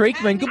H.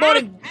 Shriekman.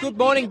 Good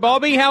morning,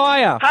 Bobby. How are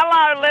you?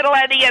 Hello, little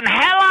Eddie, and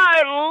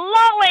hello,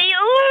 Lolly.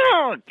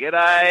 Ooh,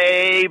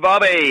 g'day,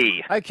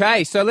 Bobby.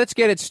 Okay, so let's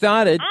get it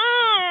started.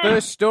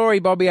 First story,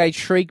 Bobby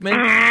H.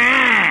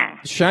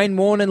 Shriekman. Shane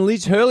Warne and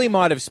Liz Hurley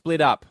might have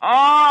split up.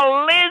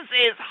 Oh, Liz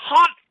is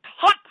hot.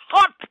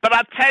 But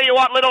I tell you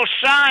what, little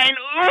Shane.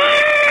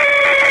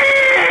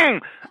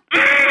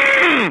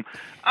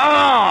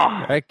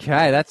 Oh.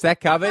 Okay, that's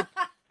that covered.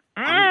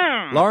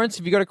 Lawrence,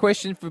 have you got a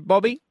question for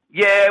Bobby?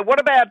 Yeah, what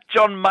about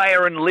John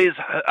Mayer and Liz,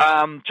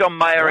 John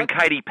Mayer and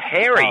Katy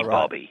Perry, right.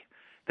 Bobby?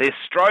 They're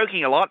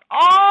stroking a lot.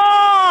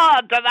 Oh,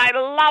 do they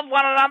love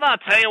one another? I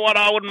tell you what,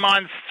 I wouldn't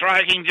mind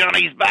stroking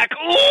Johnny's back.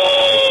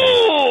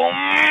 Ooh!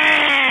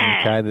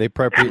 Okay, the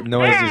appropriate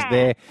noise is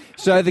there.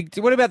 So,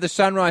 what about the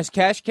Sunrise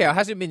Cash Cow?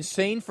 Hasn't been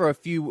seen for a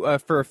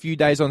few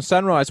days on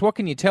Sunrise. What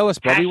can you tell us,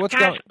 Bobby?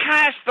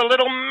 Cash, the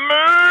little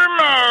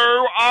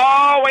moo-moo.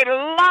 Oh, we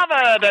love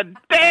her to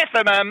death,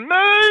 and her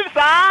moves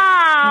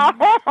are.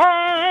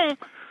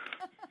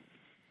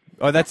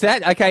 Oh, that's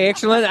that? Okay,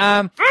 excellent.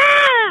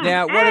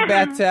 Now, what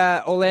about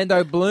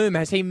Orlando Bloom?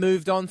 Has he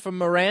moved on from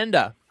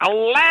Miranda?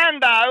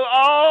 Orlando?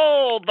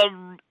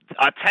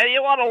 I tell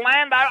you what,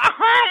 Orlando.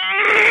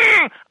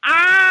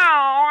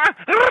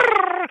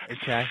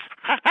 Okay.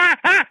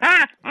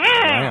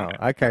 Wow.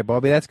 Okay,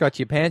 Bobby, that's got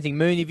you panting.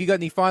 Moon, have you got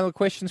any final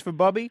questions for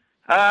Bobby?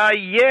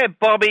 Yeah,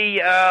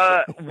 Bobby,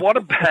 what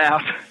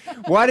about...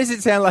 Why does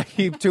it sound like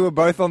you two are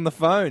both on the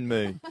phone,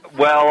 Moon?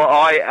 Well,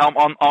 I'm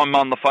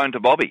on the phone to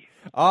Bobby.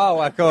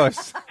 Oh, of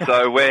course.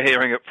 So we're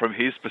hearing it from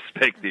his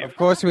perspective. Of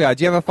course we are.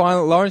 Do you have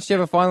Lawrence, do you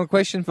have a final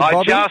question for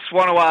Bobby? I just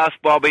want to ask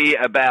Bobby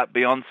about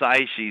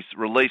Beyonce. She's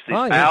released this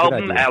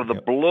album out of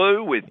the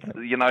blue with,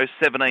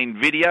 17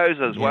 videos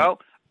as well.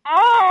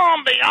 Oh,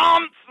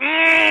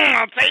 Beyonce!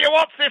 I'll tell you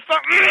what, sister.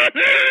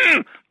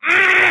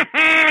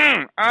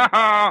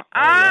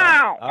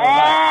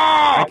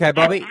 Okay,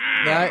 Bobby.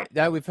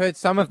 No, we've heard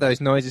some of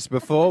those noises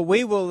before.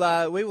 We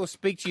will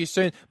speak to you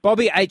soon.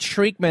 Bobby H.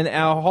 Shriekman,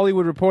 our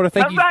Hollywood reporter.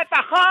 Thank you. That's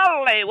a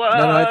Hollywood.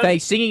 No,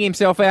 thanks. Singing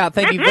himself out.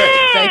 Thank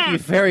you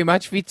very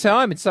much for your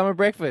time. It's Summer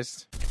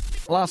Breakfast.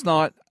 Last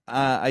night,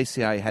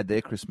 ACA had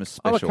their Christmas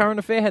special. Oh, a Current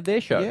Affair had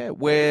their show. Yeah,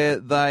 where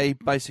they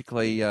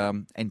basically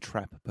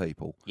entrap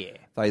people. Yeah.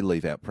 They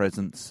leave out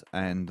presents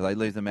and they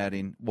leave them out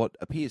in what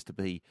appears to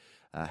be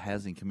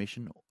housing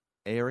commission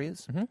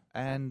areas. Mm-hmm.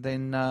 And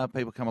then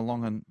people come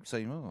along and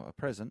see, a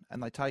present,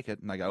 and they take it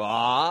and they go,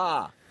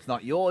 it's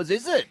not yours,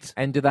 is it?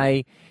 And do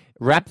they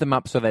wrap them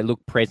up so they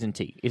look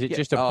presenty? Is it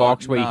just a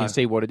box where you can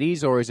see what it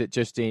is, or is it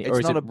just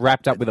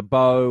wrapped up with a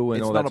bow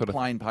and all that sort of? It's not a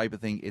plain paper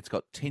thing. It's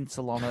got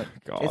tinsel on it.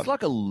 God. It's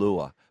like a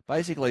lure.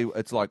 Basically,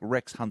 it's like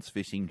Rex Hunt's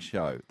fishing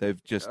show.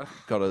 They've just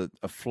got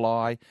a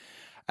fly,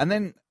 and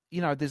then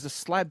there's a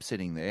slab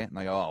sitting there, and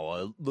they go,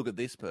 well, look at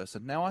this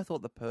person. Now, I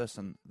thought the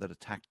person that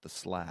attacked the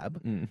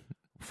slab.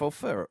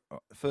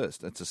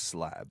 First, it's a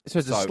slab. So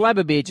it's a slab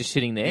of beer just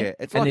sitting there,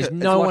 it's and like there's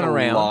no one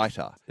around.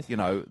 Lighter.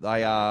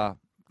 They are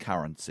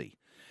currency.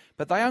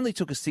 But they only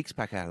took a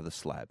six-pack out of the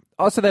slab.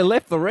 Oh, so they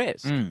left the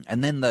rest.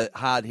 And then the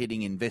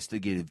hard-hitting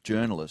investigative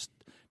journalist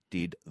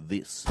did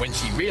this. When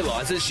she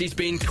realises she's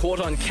been caught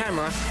on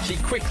camera, she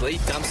quickly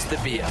dumps the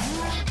beer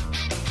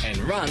and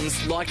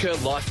runs like her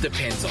life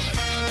depends on it.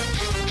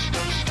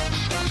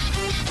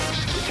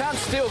 You can't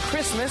steal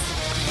Christmas.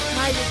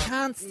 No, you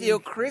can't steal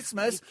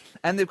Christmas.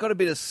 And they've got a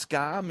bit of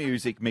ska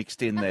music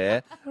mixed in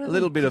there, a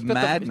little bit of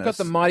madness. It's got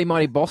the Mighty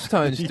Mighty Boss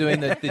Tones doing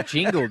the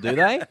jingle, do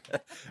they?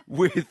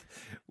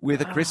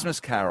 With a Christmas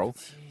carol.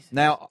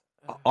 Now,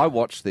 I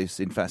watched this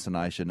in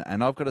fascination,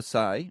 and I've got to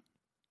say,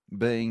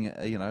 being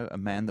a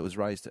man that was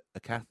raised a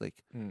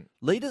Catholic,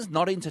 lead us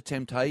not into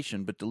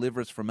temptation, but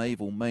deliver us from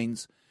evil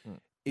means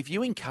if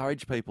you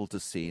encourage people to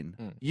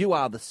sin, you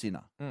are the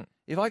sinner.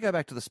 If I go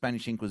back to the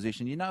Spanish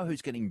Inquisition, you know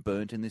who's getting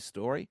burnt in this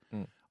story?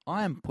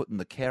 I am putting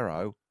the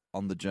Kero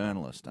on the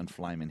journalist and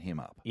flaming him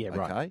up. Yeah, okay?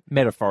 right.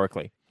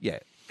 Metaphorically. Yeah,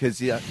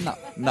 because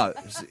no,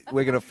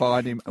 we're going to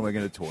find him and we're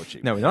going to torch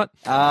him. No, we're not.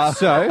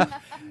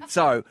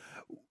 So,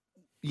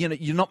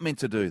 you're not meant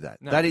to do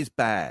that. No. That is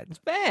bad. It's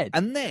bad.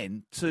 And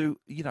then to,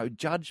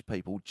 judge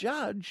people,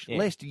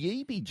 lest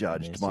ye be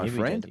judged, my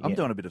friend. I'm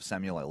doing a bit of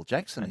Samuel L.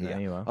 Jackson here.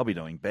 You are. I'll be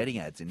doing betting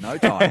ads in no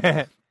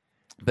time.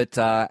 But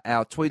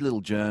our tweet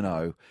little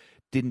journo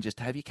didn't just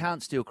have, you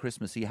can't steal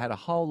Christmas. He had a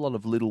whole lot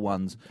of little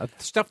ones.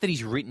 Stuff that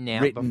he's written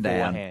down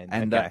beforehand.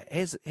 And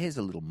here's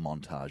a little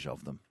montage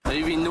of them. Are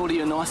you being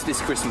naughty or nice this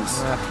Christmas?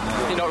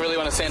 You're not really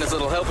one of Santa's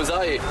little helpers,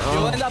 are you?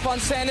 You'll end up on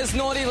Santa's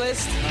naughty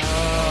list.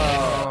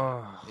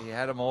 He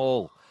had them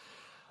all.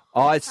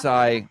 I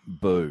say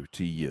boo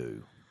to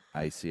you,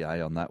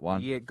 ACA, on that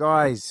one. Yeah,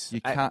 guys.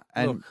 You can't.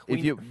 And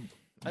look,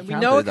 we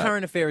know a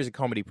Current Affair is a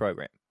comedy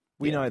program.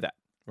 We know that,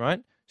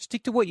 right?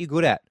 Stick to what you're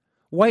good at.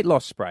 Weight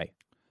loss spray.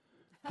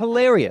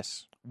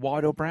 Hilarious.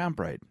 White or brown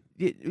bread.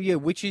 Yeah,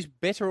 which is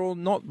better or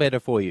not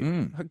better for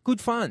you. Good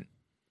fun.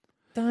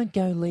 Don't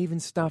go leaving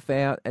stuff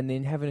out and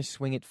then having a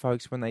swing at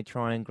folks when they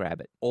try and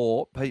grab it.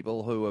 Or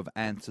people who have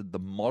answered the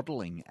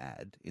modelling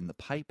ad in the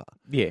paper.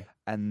 Yeah.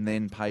 And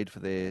then paid for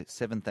their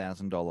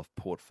 $7,000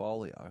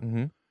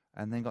 portfolio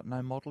and then got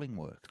no modelling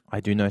work.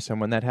 I do know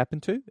someone that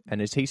happened to, and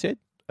as he said,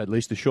 at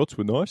least the shots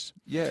were nice.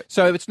 Yeah.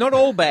 So it's not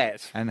all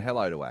bad. And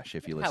hello to Ash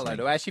if you're listening. Hello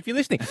to Ash if you're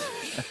listening.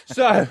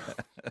 So,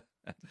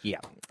 yeah,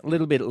 a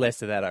little bit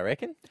less of that, I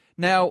reckon.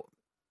 Now,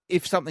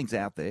 if something's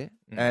out there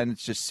and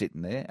it's just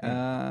sitting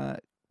there,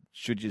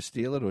 should you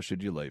steal it or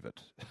should you leave it?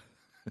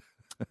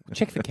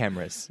 Check the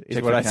cameras.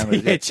 Check what I say.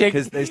 Yeah, check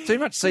because there's too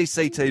much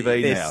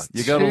CCTV now.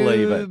 You got to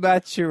leave it. Too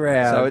much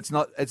around. So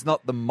it's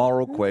not the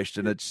moral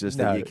question. It's just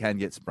that you can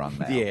get sprung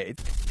now. Yeah,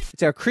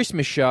 it's our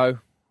Christmas show.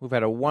 We've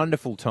had a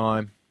wonderful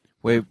time.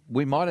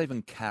 We might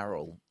even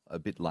carol a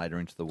bit later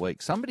into the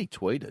week. Somebody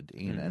tweeted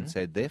in and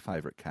said their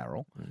favourite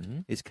carol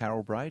is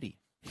Carol Brady.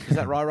 Is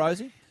that right,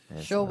 Rosie?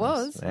 Sure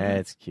was.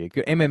 That's cute.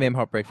 Good. MMM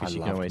Hot Breakfast. I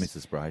you love can always...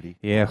 Mrs. Brady.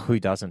 Yeah, who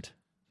doesn't?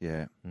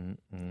 Yeah.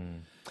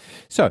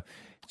 So,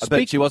 I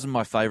bet she wasn't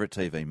my favourite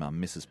TV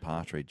mum, Mrs.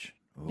 Partridge.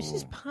 Ooh.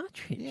 Mrs.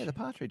 Partridge? Yeah, the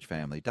Partridge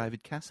Family.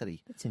 David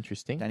Cassidy. That's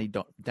interesting. Danny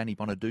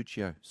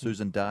Bonaduccio.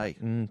 Susan Day.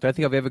 Don't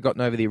think I've ever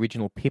gotten over the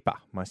original Pippa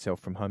myself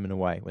from Home and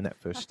Away when that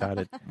first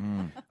started.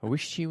 I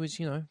wish she was,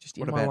 just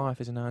in my life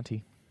as an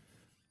auntie.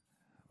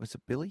 Was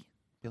it Billy?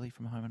 Billy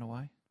from Home and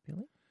Away?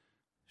 Billy?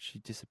 She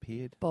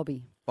disappeared.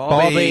 Bobby.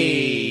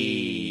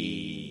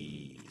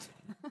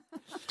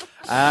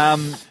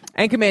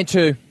 Anchorman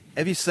 2.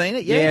 Have you seen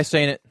it yet? Yeah, I've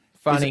seen it.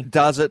 Funny.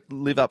 Does it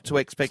live up to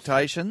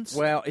expectations?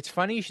 Well, it's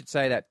funny you should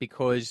say that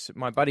because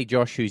my buddy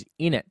Josh, who's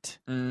in it,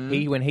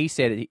 when he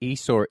said it, he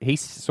saw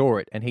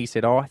it, and he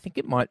said, "Oh, I think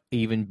it might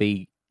even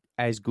be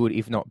as good,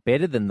 if not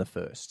better than the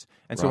first.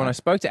 And so when I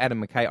spoke to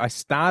Adam McKay, I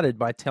started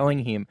by telling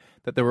him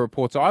that the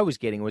reports I was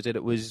getting was that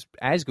it was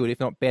as good, if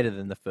not better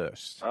than the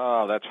first.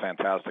 Oh, that's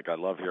fantastic. I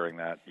love hearing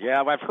that.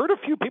 Yeah, I've heard a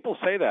few people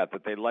say that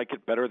they like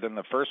it better than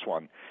the first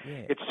one.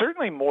 Yeah. It's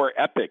certainly more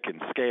epic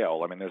in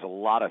scale. I mean, there's a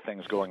lot of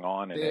things going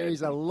on in it. There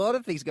is a lot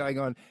of things going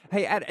on.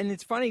 Hey, Ad, and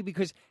it's funny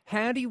because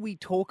how do we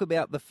talk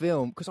about the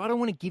film? Because I don't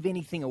want to give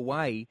anything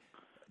away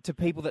to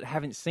people that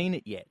haven't seen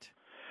it yet.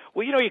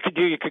 Well, you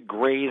could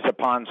graze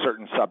upon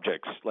certain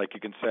subjects. Like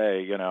you can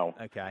say,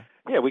 Okay.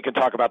 Yeah, we can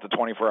talk about the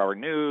 24-hour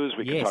news.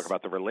 We can talk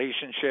about the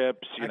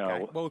relationships, you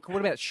know. Well,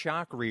 what about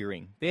shark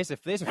rearing? There's a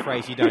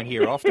phrase you don't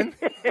hear often.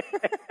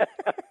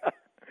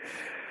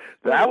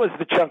 That was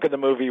the chunk of the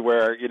movie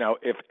where,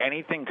 if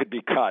anything could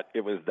be cut,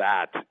 it was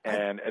that.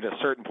 And at a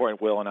certain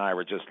point, Will and I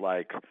were just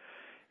like,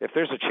 if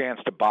there's a chance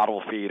to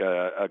bottle feed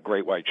a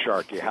great white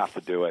shark, you have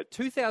to do it.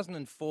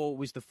 2004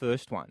 was the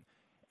first one.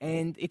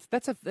 And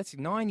that's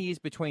 9 years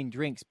between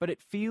drinks, but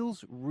it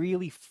feels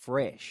really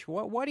fresh.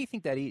 Why do you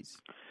think that is?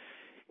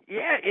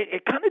 Yeah,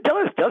 it kind of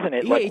does, doesn't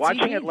it? Yeah, like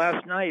watching it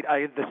last night, I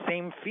had the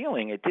same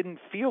feeling. It didn't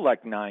feel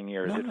like 9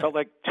 years. It felt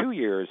like 2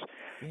 years.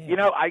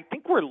 Yeah. I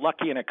think we're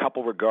lucky in a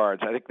couple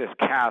regards. I think this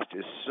cast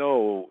is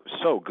so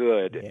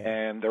good,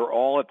 and they're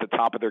all at the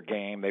top of their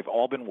game. They've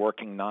all been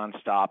working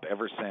nonstop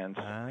ever since.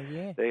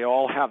 They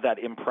all have that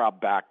improv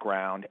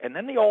background, and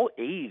then they all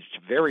aged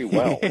very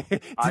well.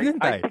 I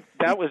think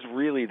that was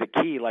really the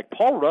key. Like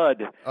Paul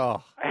Rudd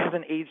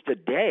hasn't aged a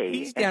day.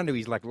 He's down to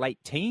his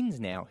late teens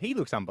now. He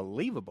looks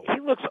unbelievable.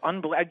 He looks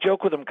unbelievable. I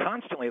joke with him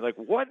constantly. Like,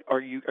 what are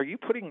you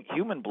putting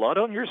human blood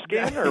on your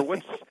skin, or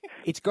what's?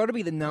 It's got to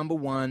be the number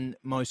one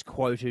most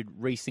quoted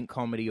recent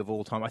comedy of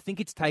all time. I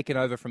think it's taken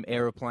over from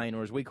Aeroplane,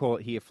 or as we call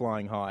it here,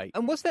 Flying High.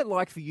 And what's that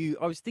like for you?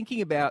 I was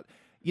thinking about,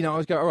 I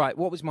was going, all right,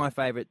 what was my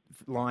favourite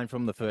line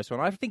from the first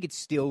one? I think it's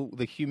still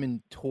the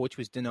Human Torch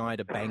was denied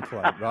a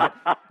bankload, right?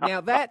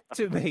 Now that,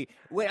 to me,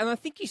 and I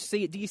think you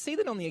see it. Do you see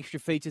that on the extra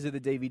features of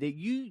the DVD?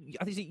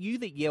 Is it you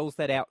that yells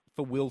that out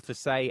for Will to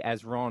say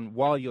as Ron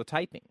while you're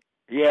taping?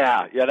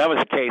 Yeah, that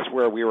was a case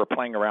where we were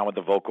playing around with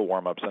the vocal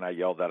warm-ups, and I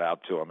yelled that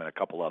out to him and a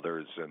couple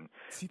others, and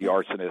the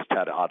arsonist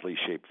had oddly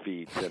shaped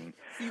feet. And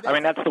I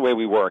mean, that's the way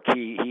we work.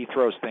 He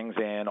throws things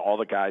in, all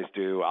the guys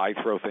do. I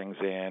throw things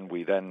in.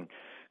 We then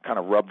kind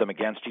of rub them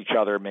against each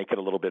other, make it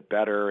a little bit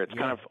better. It's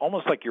kind of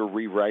almost like you're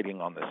rewriting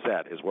on the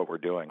set is what we're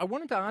doing. I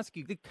wanted to ask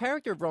you, the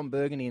character of Ron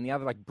Burgundy and the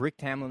other, Brick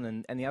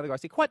Tamlin and the other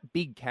guys, they're quite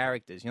big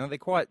characters. They're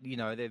quite,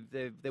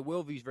 their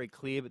worldview's very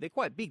clear, but they're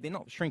quite big. They're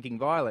not shrinking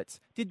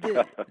violets.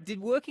 Did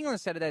working on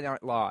Saturday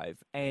Night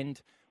Live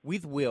and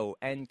with Will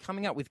and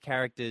coming up with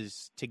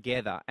characters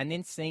together and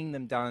then seeing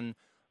them done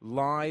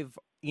live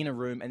in a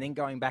room and then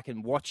going back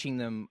and watching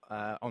them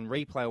on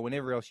replay or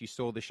whenever else you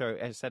saw the show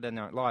as Saturday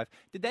Night Live,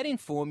 did that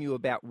inform you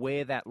about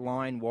where that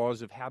line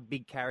was of how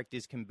big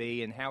characters can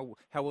be and how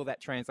well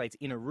that translates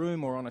in a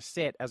room or on a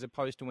set as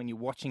opposed to when you're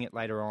watching it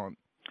later on?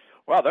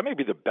 Wow, that may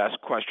be the best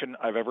question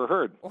I've ever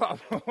heard. Wow.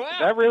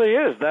 That really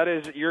is. That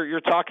is,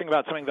 you're talking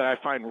about something that I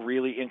find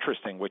really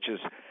interesting, which is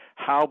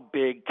how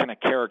big can a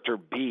character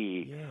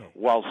be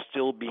while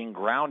still being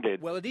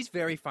grounded? Well, it is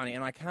very funny,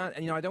 and I can't,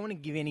 I don't want to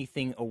give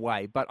anything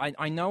away, but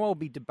I know I'll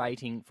be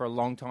debating for a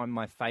long time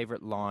my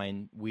favorite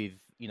line with,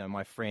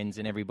 my friends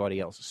and everybody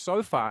else.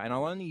 So far, and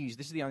I'll only use,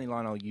 this is the only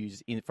line I'll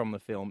use from the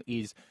film,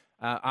 is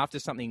after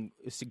something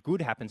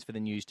good happens for the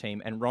news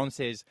team, and Ron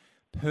says,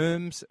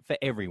 "Perms for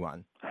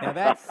everyone." Now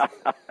that's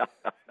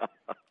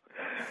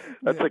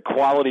a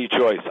quality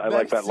choice. I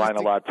like that line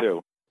a lot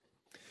too.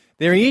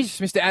 There he is,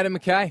 Mr. Adam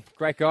McKay.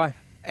 Great guy.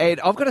 Ed,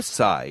 I've got to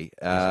say,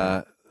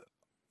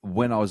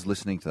 when I was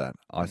listening to that,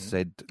 I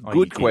said,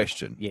 good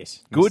question.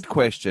 Yes. Good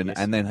question. Yes.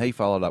 And then he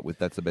followed up with,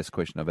 that's the best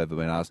question I've ever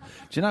been asked.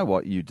 Do you know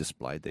what you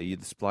displayed there? You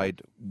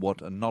displayed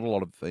what not a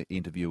lot of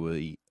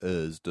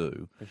interviewers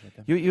do.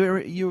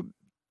 You're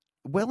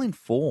well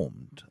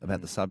informed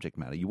about the subject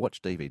matter. You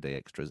watch DVD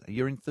extras.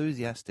 You're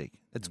enthusiastic.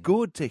 It's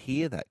good to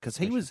hear that because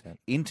he was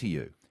into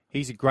you.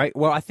 He's a great.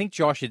 Well, I think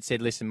Josh had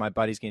said, "Listen, my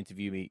buddy's going to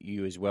interview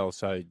you as well,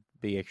 so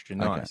be extra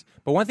nice." Okay.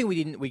 But one thing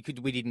we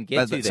didn't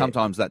get to.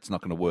 Sometimes that's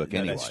not going to work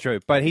anyway. That's true.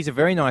 But he's a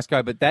very nice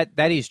guy. But that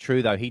is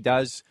true though. He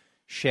does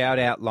shout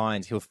out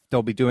lines.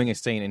 They'll be doing a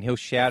scene and he'll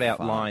shout out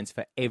lines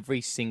for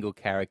every single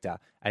character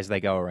as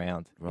they go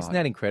around. Right. Isn't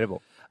that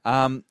incredible?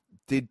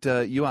 Did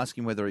you ask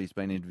him whether he's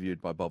been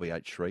interviewed by Bobby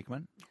H.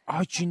 Shriekman?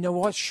 Oh, do you know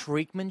what?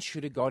 Shriekman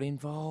should have got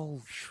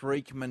involved.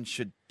 Shriekman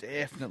should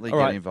definitely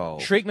get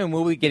involved. Shriekman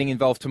will be getting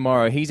involved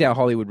tomorrow. He's our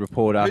Hollywood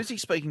reporter. Who's he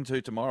speaking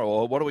to tomorrow,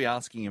 or what are we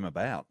asking him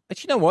about?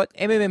 But you know what?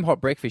 MMM Hot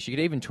Breakfast, you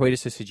could even tweet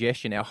us a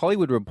suggestion. Our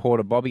Hollywood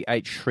reporter, Bobby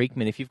H.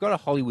 Shriekman, if you've got a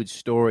Hollywood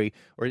story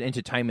or an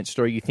entertainment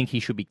story you think he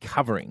should be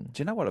covering.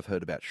 Do you know what I've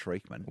heard about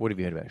Shriekman? What have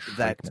you heard about Shriekman?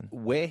 That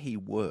where he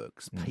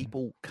works,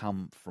 people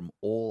come from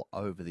all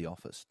over the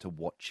office to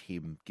watch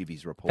him give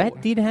his report.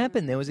 That did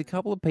happen. There was a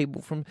couple of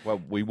people from...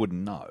 Well, we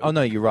wouldn't know. Oh,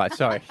 no, you're right.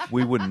 Sorry.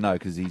 We wouldn't know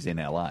because he's in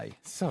LA.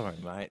 Sorry,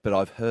 mate. But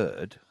I've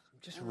heard...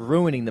 Just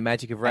ruining the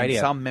magic of radio.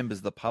 And some members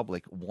of the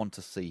public want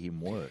to see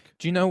him work.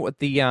 Do you know what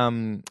the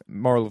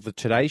moral of the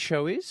Today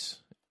Show is?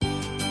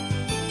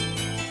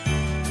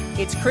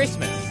 It's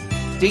Christmas.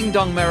 Ding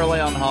dong merrily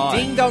on high.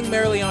 Ding dong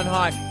merrily on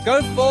high.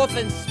 Go forth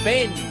and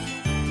spend,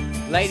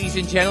 ladies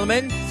and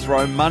gentlemen.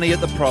 Throw money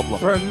at the problem.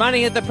 Throw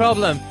money at the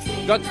problem.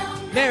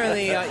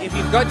 If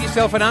you've got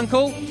yourself an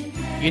uncle,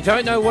 you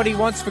don't know what he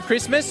wants for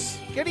Christmas,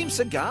 get him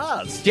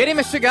cigars. Get him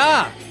a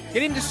cigar.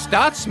 Get him to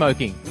start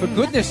smoking, for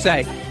goodness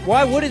sake.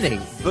 Why wouldn't he?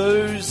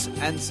 Booze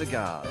and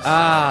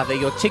cigars. They're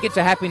your ticket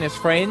to happiness,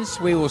 friends.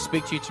 We will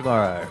speak to you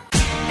tomorrow.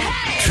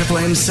 Triple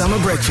M Summer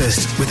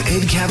Breakfast with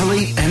Ed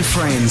Cavalier and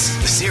friends.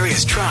 The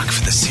serious truck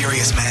for the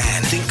serious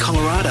man. Think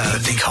Colorado,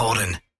 think Holden.